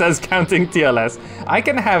 says counting TLS. I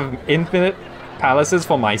can have infinite palaces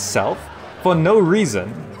for myself for no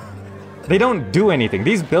reason. They don't do anything.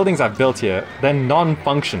 These buildings I've built here, they're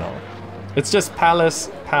non-functional. It's just palace,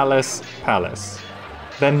 palace, palace.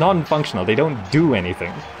 They're non-functional. They don't do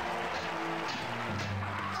anything.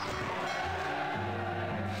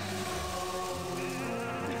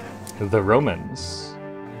 The Romans.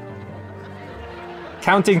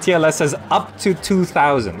 Counting TLS says up to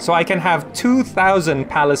 2,000. So I can have 2,000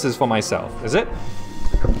 palaces for myself, is it?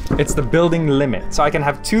 It's the building limit. So I can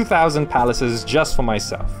have 2,000 palaces just for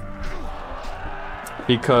myself.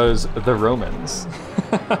 Because the Romans.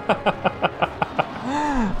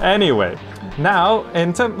 Anyway, now,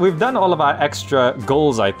 we've done all of our extra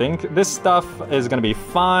goals, I think. This stuff is going to be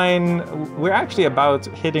fine. We're actually about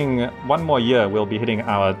hitting one more year. We'll be hitting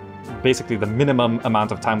our... basically the minimum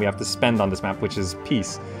amount of time we have to spend on this map, which is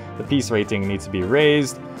peace. The peace rating needs to be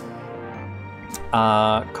raised.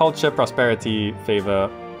 Culture, prosperity, favor,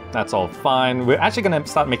 that's all fine. We're actually going to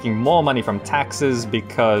start making more money from taxes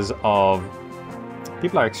because of...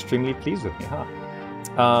 People are extremely pleased with me, huh?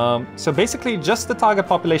 So basically just the target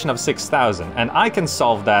population of 6,000, and I can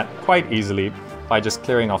solve that quite easily by just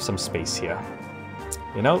clearing off some space here.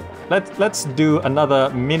 You know, let's do another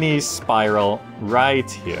mini spiral right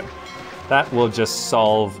here. That will just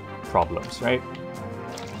solve problems, right?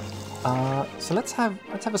 So let's have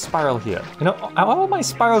a spiral here. You know, are all my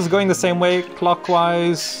spirals going the same way?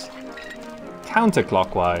 Clockwise,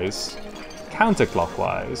 counterclockwise,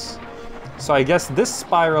 counterclockwise. So I guess this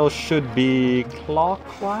spiral should be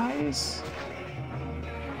clockwise.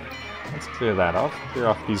 Let's clear that off. Clear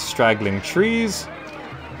off these straggling trees.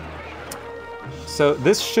 So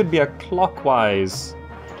this should be a clockwise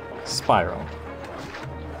spiral.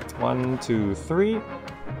 1, 2, 3.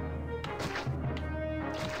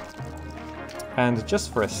 And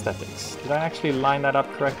just for aesthetics, did I actually line that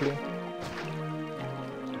up correctly?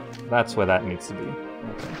 That's where that needs to be.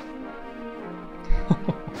 Okay.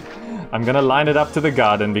 I'm gonna line it up to the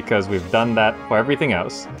garden because we've done that for everything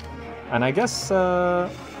else. And I guess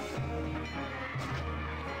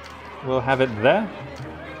we'll have it there.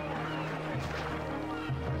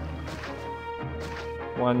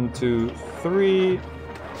 1, 2, 3.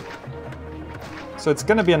 So it's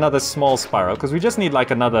gonna be another small spiral because we just need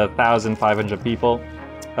like another 1,500 people.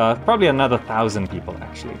 Probably another 1,000 people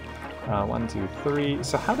actually. 1, 2, 3.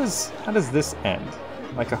 So how does this end?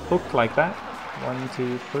 Like a hook like that? 1,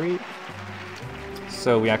 2, 3.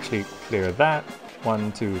 So we actually clear that.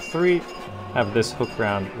 1, 2, 3. Have this hook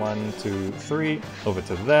round. 1, 2, 3. Over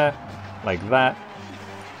to there. Like that.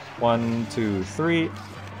 1, 2, 3.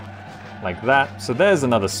 Like that. So there's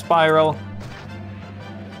another spiral.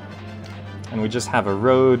 And we just have a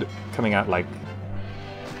road coming out like...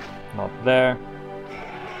 not there.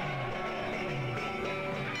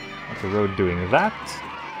 Like a road doing that.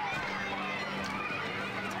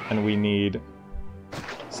 And we need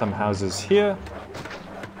some houses here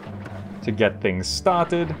to get things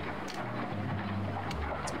started.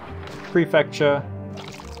 Prefecture.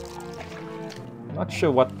 Not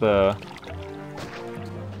sure what the...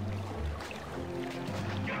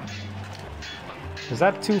 Is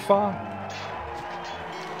that too far?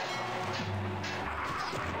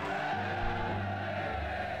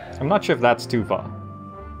 I'm not sure if that's too far.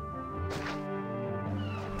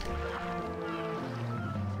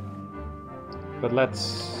 But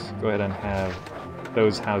let's go ahead and have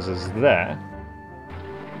those houses there.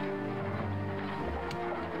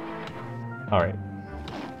 Alright.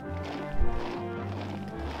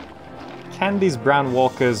 Can these brown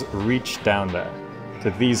walkers reach down there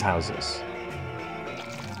to these houses?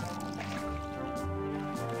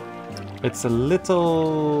 It's a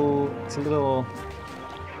little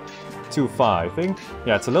too far, I think.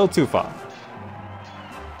 Yeah, it's a little too far.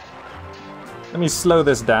 Let me slow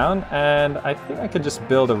this down, and I think I can just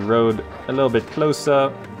build a road a little bit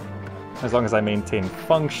closer. As long as I maintain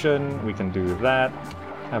function, we can do that.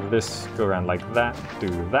 Have this go around like that, do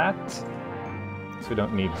that. So we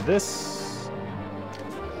don't need this.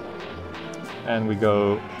 And we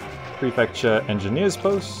go Prefecture Engineers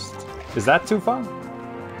Post. Is that too far?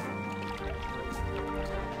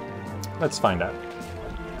 Let's find out.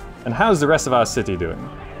 And how's the rest of our city doing?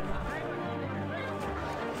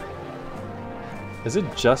 Is it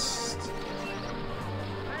just...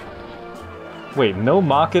 Wait, no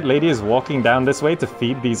market lady is walking down this way to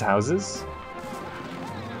feed these houses?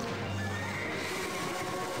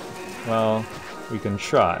 Well, we can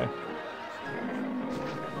try.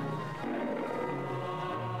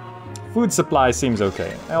 Food supply seems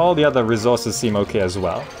okay. All the other resources seem okay as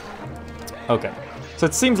well. Okay, so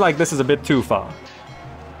it seems like this is a bit too far.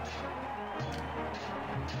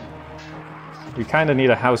 We kind of need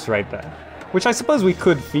a house right there. Which I suppose we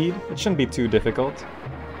could feed. It shouldn't be too difficult.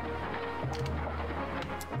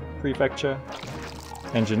 Prefecture.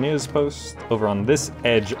 Engineers Post. Over on this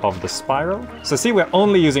edge of the spiral. So see, we're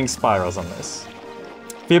only using spirals on this.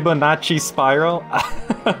 Fibonacci spiral.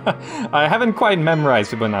 I haven't quite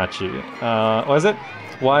memorized Fibonacci. What is it?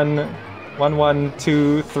 1, 1, 1,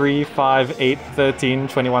 2, 3, 5, 8, 13,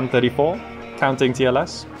 21, 34. Counting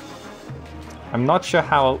TLS. I'm not sure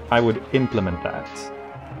how I would implement that.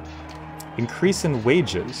 Increase in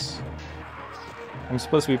wages. I'm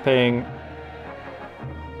supposed to be paying...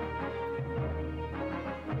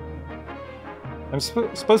 I'm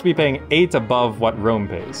supposed to be paying 8 above what Rome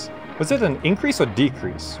pays. Was it an increase or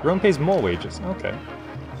decrease? Rome pays more wages. Okay.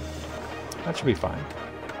 That should be fine.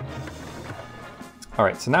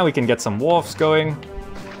 Alright, so now we can get some wharfs going.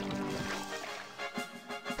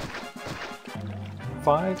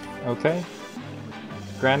 5, okay.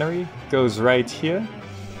 Granary goes right here.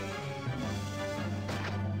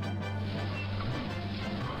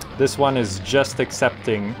 This one is just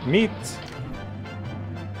accepting meat.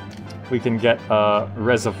 We can get a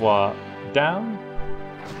reservoir down.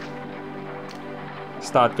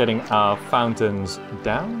 Start getting our fountains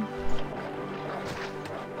down.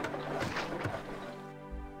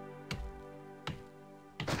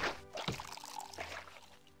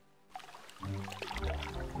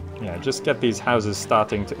 Yeah, just get these houses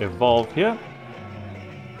starting to evolve here.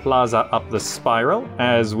 Plaza up the spiral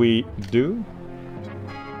as we do.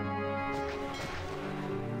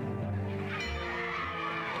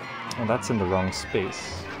 Oh, that's in the wrong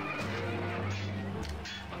space.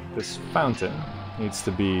 This fountain needs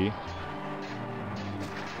to be...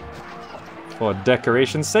 For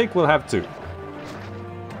decoration's sake, we'll have 2.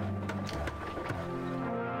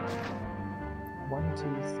 1, 2,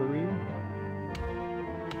 3.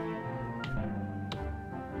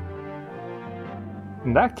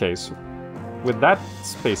 In that case, with that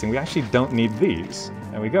spacing, we actually don't need these.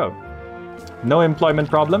 There we go. No employment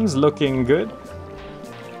problems, looking good.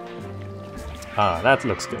 Ah, that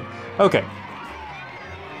looks good. Okay.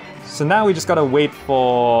 So now we just gotta wait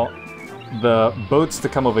for the boats to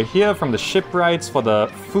come over here from the shipwrights, for the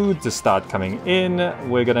food to start coming in.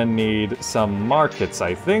 We're gonna need some markets,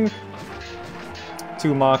 I think.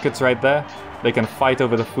 2 markets right there. They can fight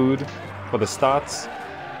over the food for the starts.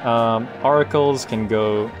 Oracles can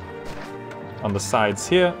go on the sides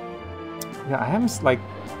here. Yeah, I am like...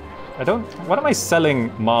 I don't... What am I selling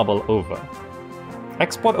marble over?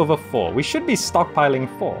 Export over 4. We should be stockpiling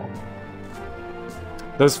 4.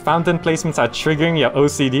 Those fountain placements are triggering your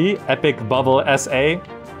OCD. Epic Bubble SA.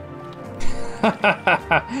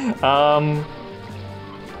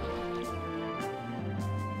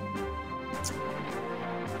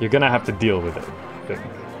 You're gonna have to deal with it, I think.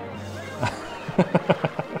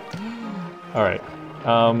 Alright.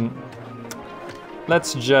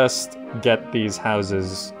 Let's just get these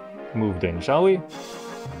houses moved in, shall we?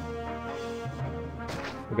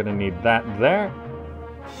 We're gonna need that there.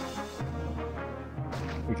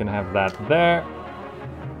 We can have that there.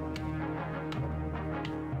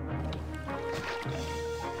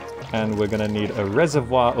 And we're gonna need a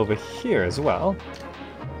reservoir over here as well.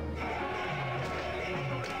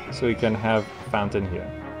 So we can have fountain here.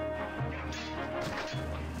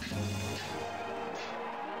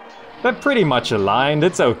 They're pretty much aligned,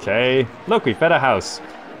 it's okay. Look, we fed a house.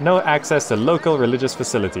 No access to local religious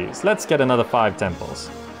facilities. Let's get another 5 temples.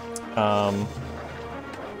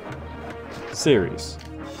 Ceres.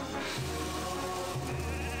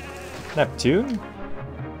 Neptune.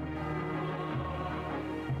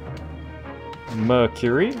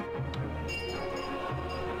 Mercury.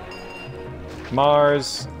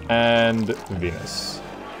 Mars and Venus.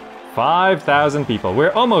 5,000 people.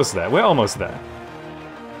 We're almost there. We're almost there.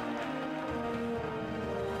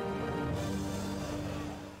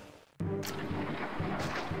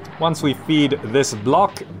 Once we feed this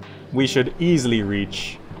block, we should easily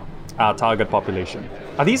reach our target population.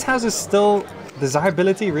 Are these houses still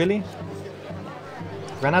desirability, really?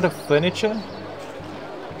 Ran out of furniture?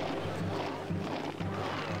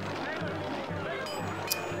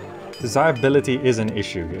 Desirability is an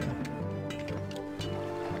issue here.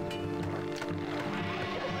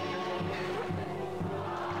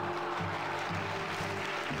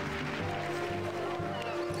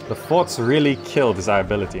 The forts really kill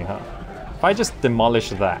desirability, huh? If I just demolish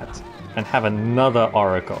that and have another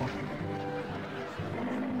oracle,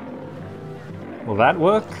 will that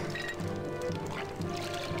work?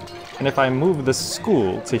 And if I move the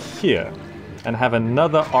school to here and have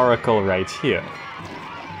another oracle right here,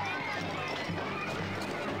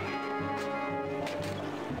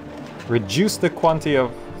 reduce the quantity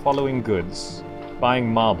of following goods,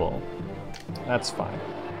 buying marble, that's fine.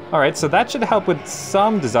 Alright, so that should help with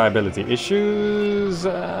some desirability issues.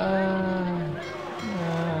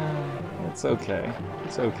 It's okay.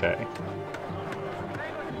 It's okay.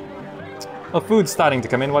 Well, food's starting to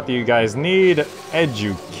come in. What do you guys need?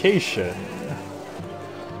 Education.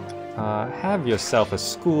 Have yourself a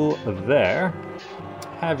school there.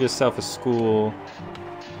 Have yourself a school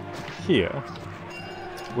here.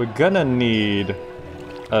 We're gonna need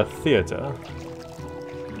a theater.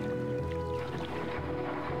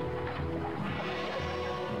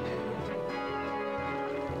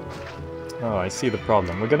 Oh, I see the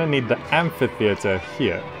problem. We're gonna need the amphitheater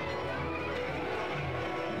here.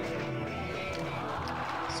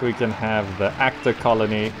 So we can have the actor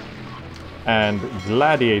colony and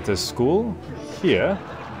gladiator school here.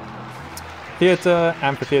 Theater,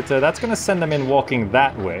 amphitheater, that's gonna send them in walking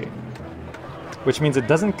that way. Which means it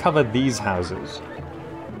doesn't cover these houses.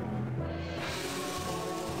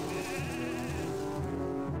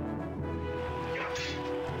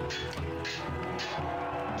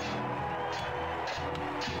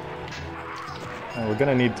 We're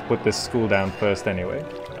gonna need to put this school down first anyway.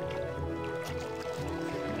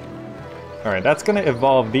 Alright, that's gonna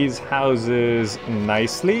evolve these houses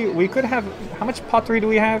nicely. We could have... How much pottery do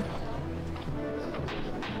we have?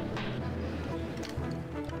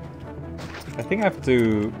 I think I have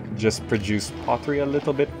to just produce pottery a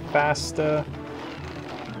little bit faster.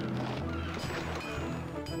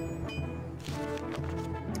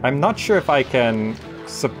 I'm not sure if I can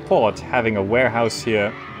support having a warehouse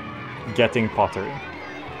here getting pottery.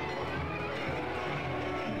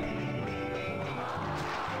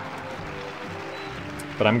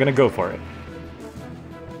 But I'm gonna go for it.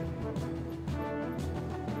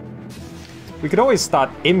 We could always start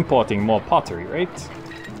importing more pottery, right?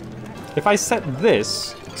 If I set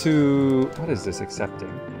this to... What is this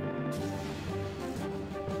accepting?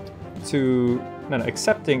 To... No,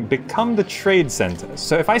 accepting, become the trade center.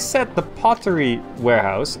 So if I set the pottery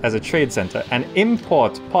warehouse as a trade center and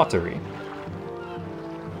import pottery,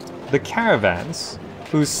 the caravans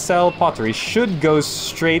who sell pottery should go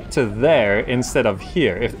straight to there instead of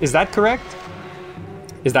here. Is that correct?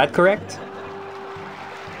 Is that correct?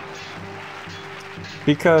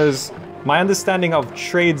 Because my understanding of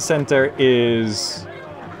trade center is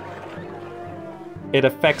it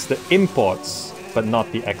affects the imports, but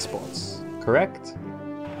not the exports. Correct?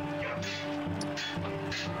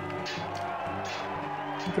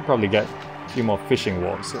 We could probably get a few more fishing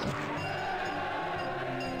wharves here.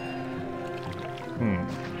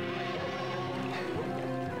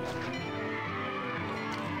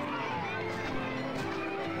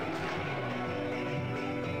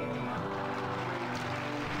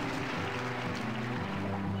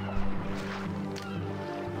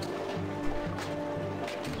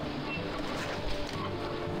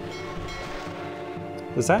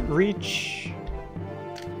 Does that reach?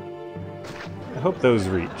 I hope those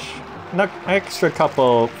reach. An extra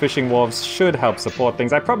couple fishing wharves should help support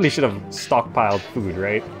things. I probably should have stockpiled food,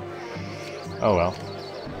 right? Oh well.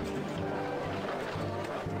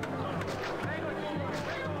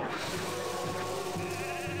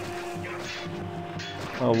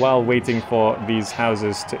 Well, while waiting for these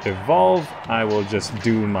houses to evolve, I will just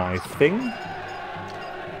do my thing.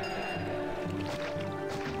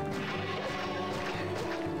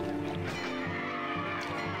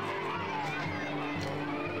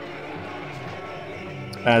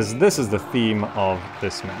 As this is the theme of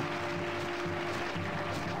this map.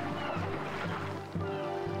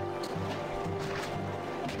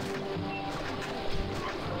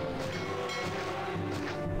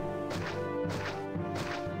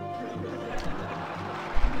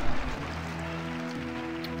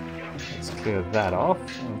 Let's clear that off.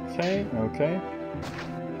 Okay, okay.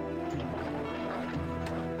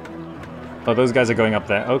 Oh, those guys are going up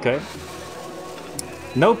there. Okay.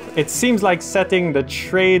 Nope, it seems like setting the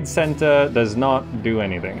trade center does not do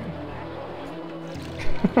anything.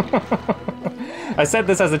 I set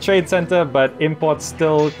this as a trade center, but imports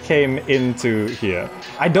still came into here.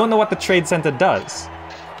 I don't know what the trade center does.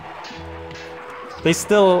 They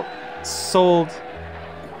still sold...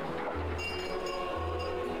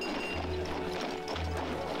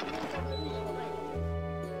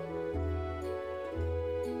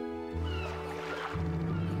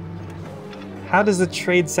 How does the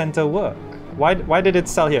trade center work? Why did it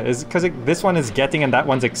sell here? Is it because this one is getting and that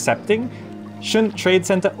one's accepting? Shouldn't trade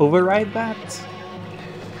center override that?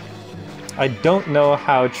 I don't know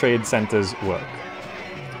how trade centers work,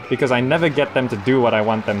 because I never get them to do what I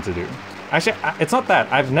want them to do. Actually, it's not that.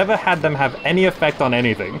 I've never had them have any effect on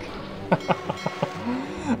anything.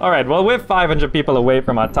 Alright, well, we're 500 people away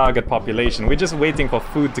from our target population. We're just waiting for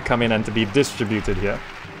food to come in and to be distributed here.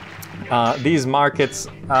 These markets,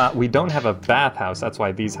 we don't have a bathhouse, that's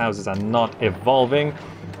why these houses are not evolving.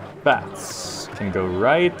 Baths can go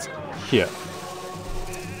right here.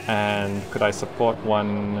 And could I support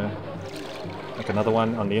one, like another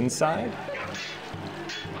one on the inside?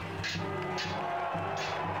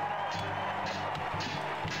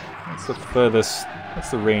 What's the furthest,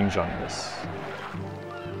 what's the range on this?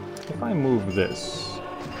 If I move this,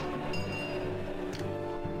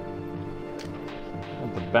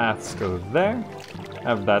 baths go there,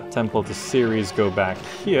 have that temple to Ceres go back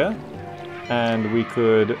here, and we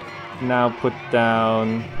could now put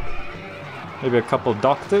down maybe a couple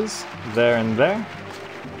doctors there and there.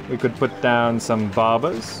 We could put down some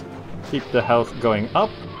barbers, keep the health going up,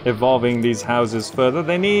 evolving these houses further.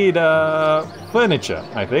 They need furniture,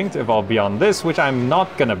 I think, to evolve beyond this, which I'm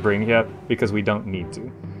not gonna bring here because we don't need to.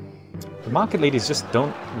 The market ladies just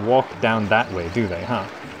don't walk down that way, do they, huh?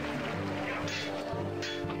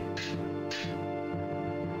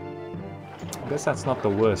 I guess that's not the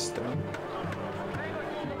worst though.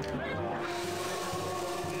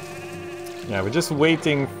 Yeah, we're just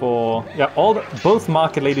waiting for... Yeah, both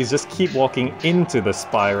market ladies just keep walking into the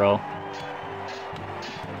spiral.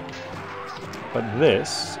 But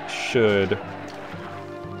this should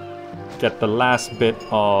get the last bit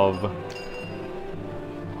of...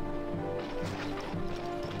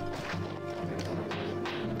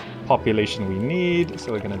 population we need.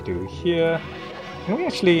 So we're gonna do here. Can we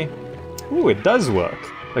actually... Ooh, it does work.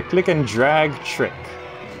 The click and drag trick.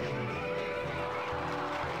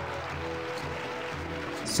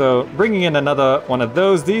 So bringing in another one of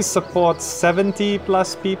those. These support 70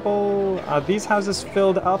 plus people. Are these houses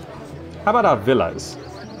filled up? How about our villas?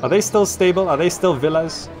 Are they still stable? Are they still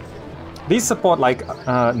villas? These support like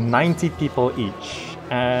 90 people each.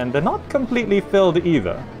 And they're not completely filled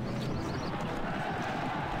either.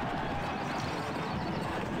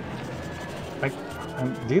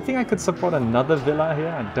 Do you think I could support another villa here?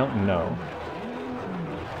 I don't know.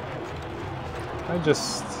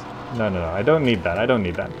 No, I don't need that. I don't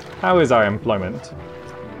need that. How is our employment?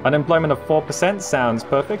 Unemployment of 4% sounds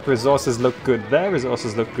perfect. Resources look good there.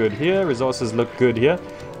 Resources look good here. Resources look good here.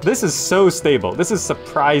 This is so stable. This is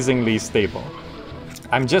surprisingly stable.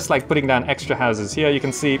 I'm just like putting down extra houses here. You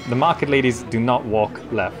can see the market ladies do not walk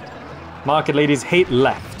left. Market ladies hate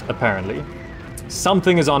left, apparently.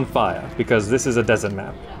 Something is on fire, because this is a desert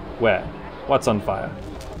map. Where? What's on fire?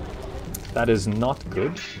 That is not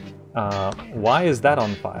good. Why is that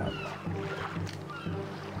on fire?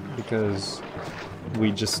 Because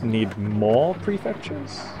we just need more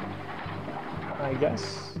prefectures? I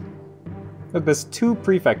guess. Look, there's 2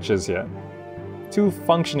 prefectures here. 2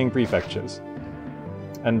 functioning prefectures.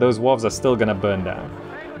 And those wharves are still gonna burn down.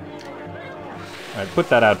 Alright, put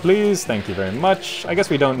that out, please. Thank you very much. I guess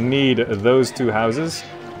we don't need those two houses.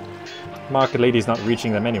 Market Lady's not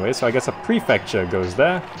reaching them anyway, so I guess a prefecture goes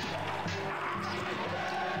there.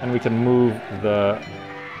 And we can move the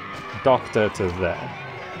doctor to there.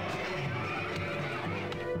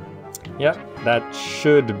 Yep, that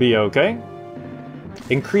should be okay.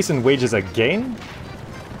 Increase in wages again.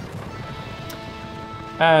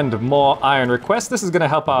 And more iron requests. This is going to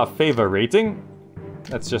help our favor rating.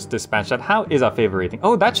 Let's just dispatch that. How is our favor rating?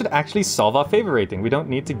 Oh, that should actually solve our favor rating. We don't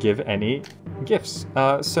need to give any gifts.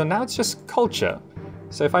 So now it's just culture.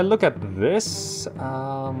 So if I look at this,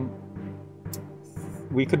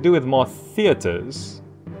 we could do with more theaters.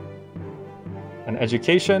 And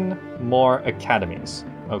education, more academies.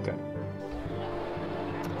 Okay.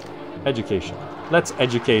 Education. Let's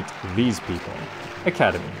educate these people.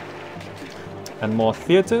 Academy. And more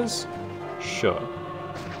theaters? Sure.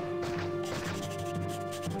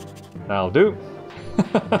 That'll do.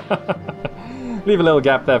 Leave a little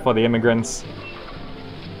gap there for the immigrants.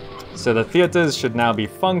 So the theaters should now be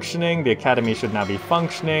functioning. The academy should now be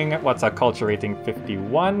functioning. What's our culture rating?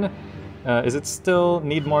 51. Is it still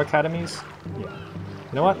need more academies? Yeah.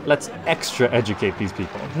 You know what? Let's extra educate these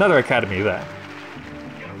people. Another academy there.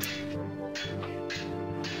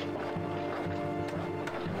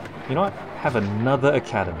 You know what? Have another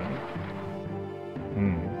academy.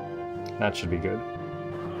 That should be good.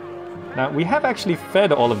 Now, we have actually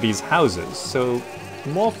fed all of these houses, so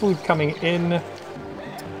more food coming in.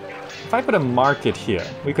 If I put a market here,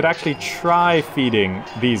 we could actually try feeding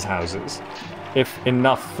these houses, if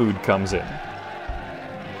enough food comes in.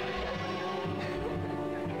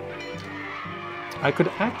 I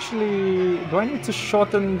could actually... Do I need to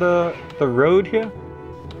shorten the road here?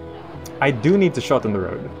 I do need to shorten the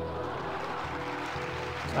road.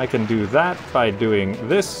 I can do that by doing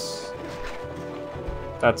this.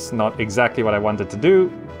 That's not exactly what I wanted to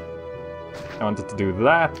do. I wanted to do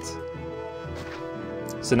that.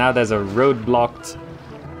 So now there's a road-blocked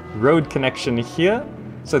road connection here.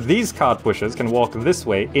 So these cart pushers can walk this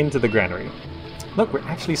way into the granary. Look, we're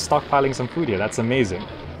actually stockpiling some food here. That's amazing.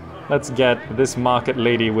 Let's get this market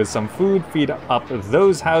lady with some food, feed up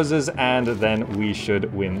those houses, and then we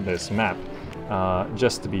should win this map.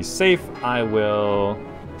 Just to be safe, I will...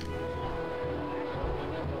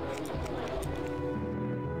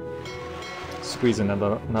 squeeze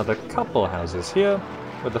another couple houses here,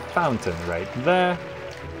 with a fountain right there,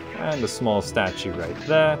 and a small statue right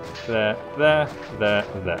there, there.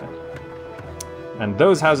 And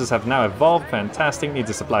those houses have now evolved. Fantastic. Needs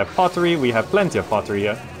a supply of pottery. We have plenty of pottery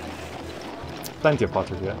here. Plenty of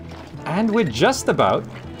pottery here. And we're just about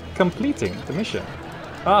completing the mission.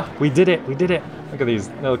 Ah, we did it. We did it. Look at these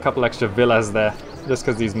little couple extra villas there, just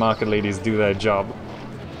because these market ladies do their job.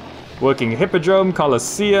 Working Hippodrome,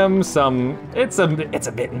 Colosseum, some... It's a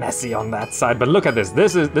bit messy on that side, but look at this.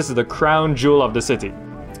 This is the crown jewel of the city.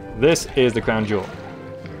 This is the crown jewel.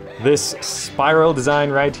 This spiral design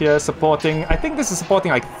right here supporting... I think this is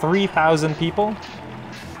supporting like 3,000 people.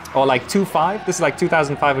 Or like 2,500. This is like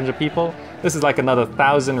 2,500 people. This is like another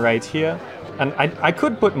 1,000 right here. And I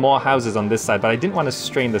could put more houses on this side, but I didn't want to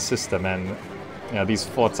strain the system, and you know, these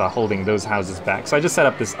forts are holding those houses back. So I just set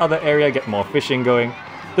up this other area, get more fishing going.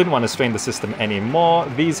 Didn't want to strain the system anymore.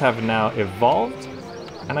 These have now evolved,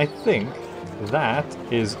 and I think that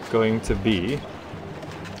is going to be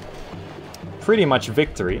pretty much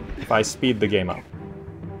victory if I speed the game up.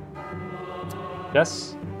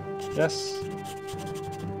 Yes? Yes?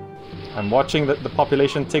 I'm watching the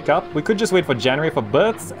population tick up. We could just wait for January for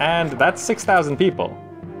births, and that's 6,000 people.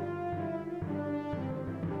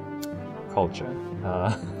 Culture.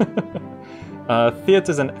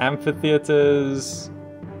 Theaters and amphitheaters.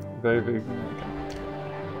 Very okay.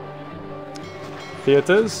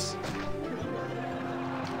 Theaters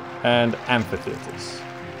and amphitheaters.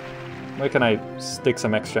 Where can I stick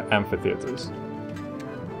some extra amphitheaters?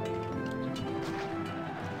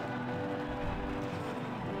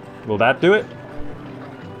 Will that do it?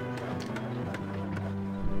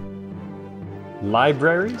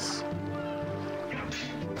 Libraries?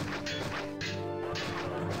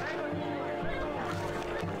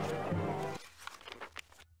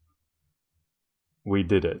 We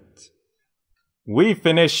did it. We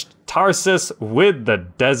finished Tarsus with the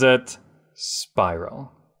desert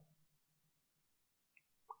spiral.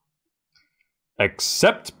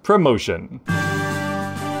 Accept promotion.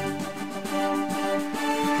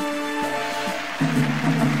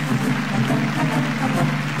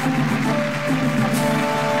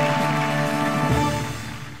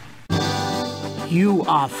 You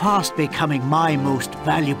are fast becoming my most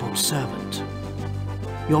valuable servant.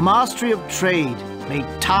 Your mastery of trade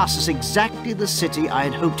made Tarsus exactly the city I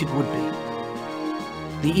had hoped it would be.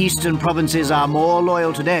 The eastern provinces are more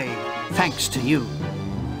loyal today, thanks to you.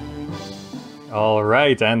 All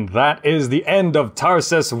right, and that is the end of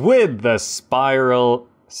Tarsus with the spiral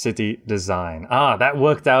city design. That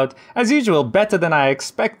worked out, as usual, better than I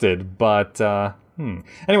expected, but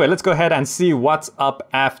Anyway, let's go ahead and see what's up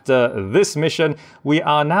after this mission. We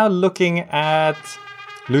are now looking at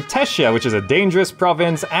Lutetia, which is a dangerous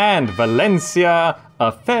province, and Valencia,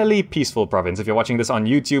 a fairly peaceful province. If you're watching this on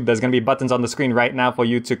YouTube, there's going to be buttons on the screen right now for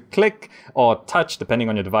you to click or touch, depending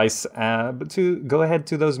on your device, to go ahead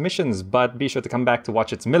to those missions. But be sure to come back to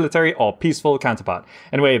watch its military or peaceful counterpart.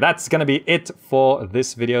 Anyway, that's going to be it for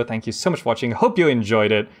this video. Thank you so much for watching. Hope you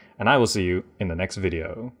enjoyed it, and I will see you in the next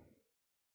video.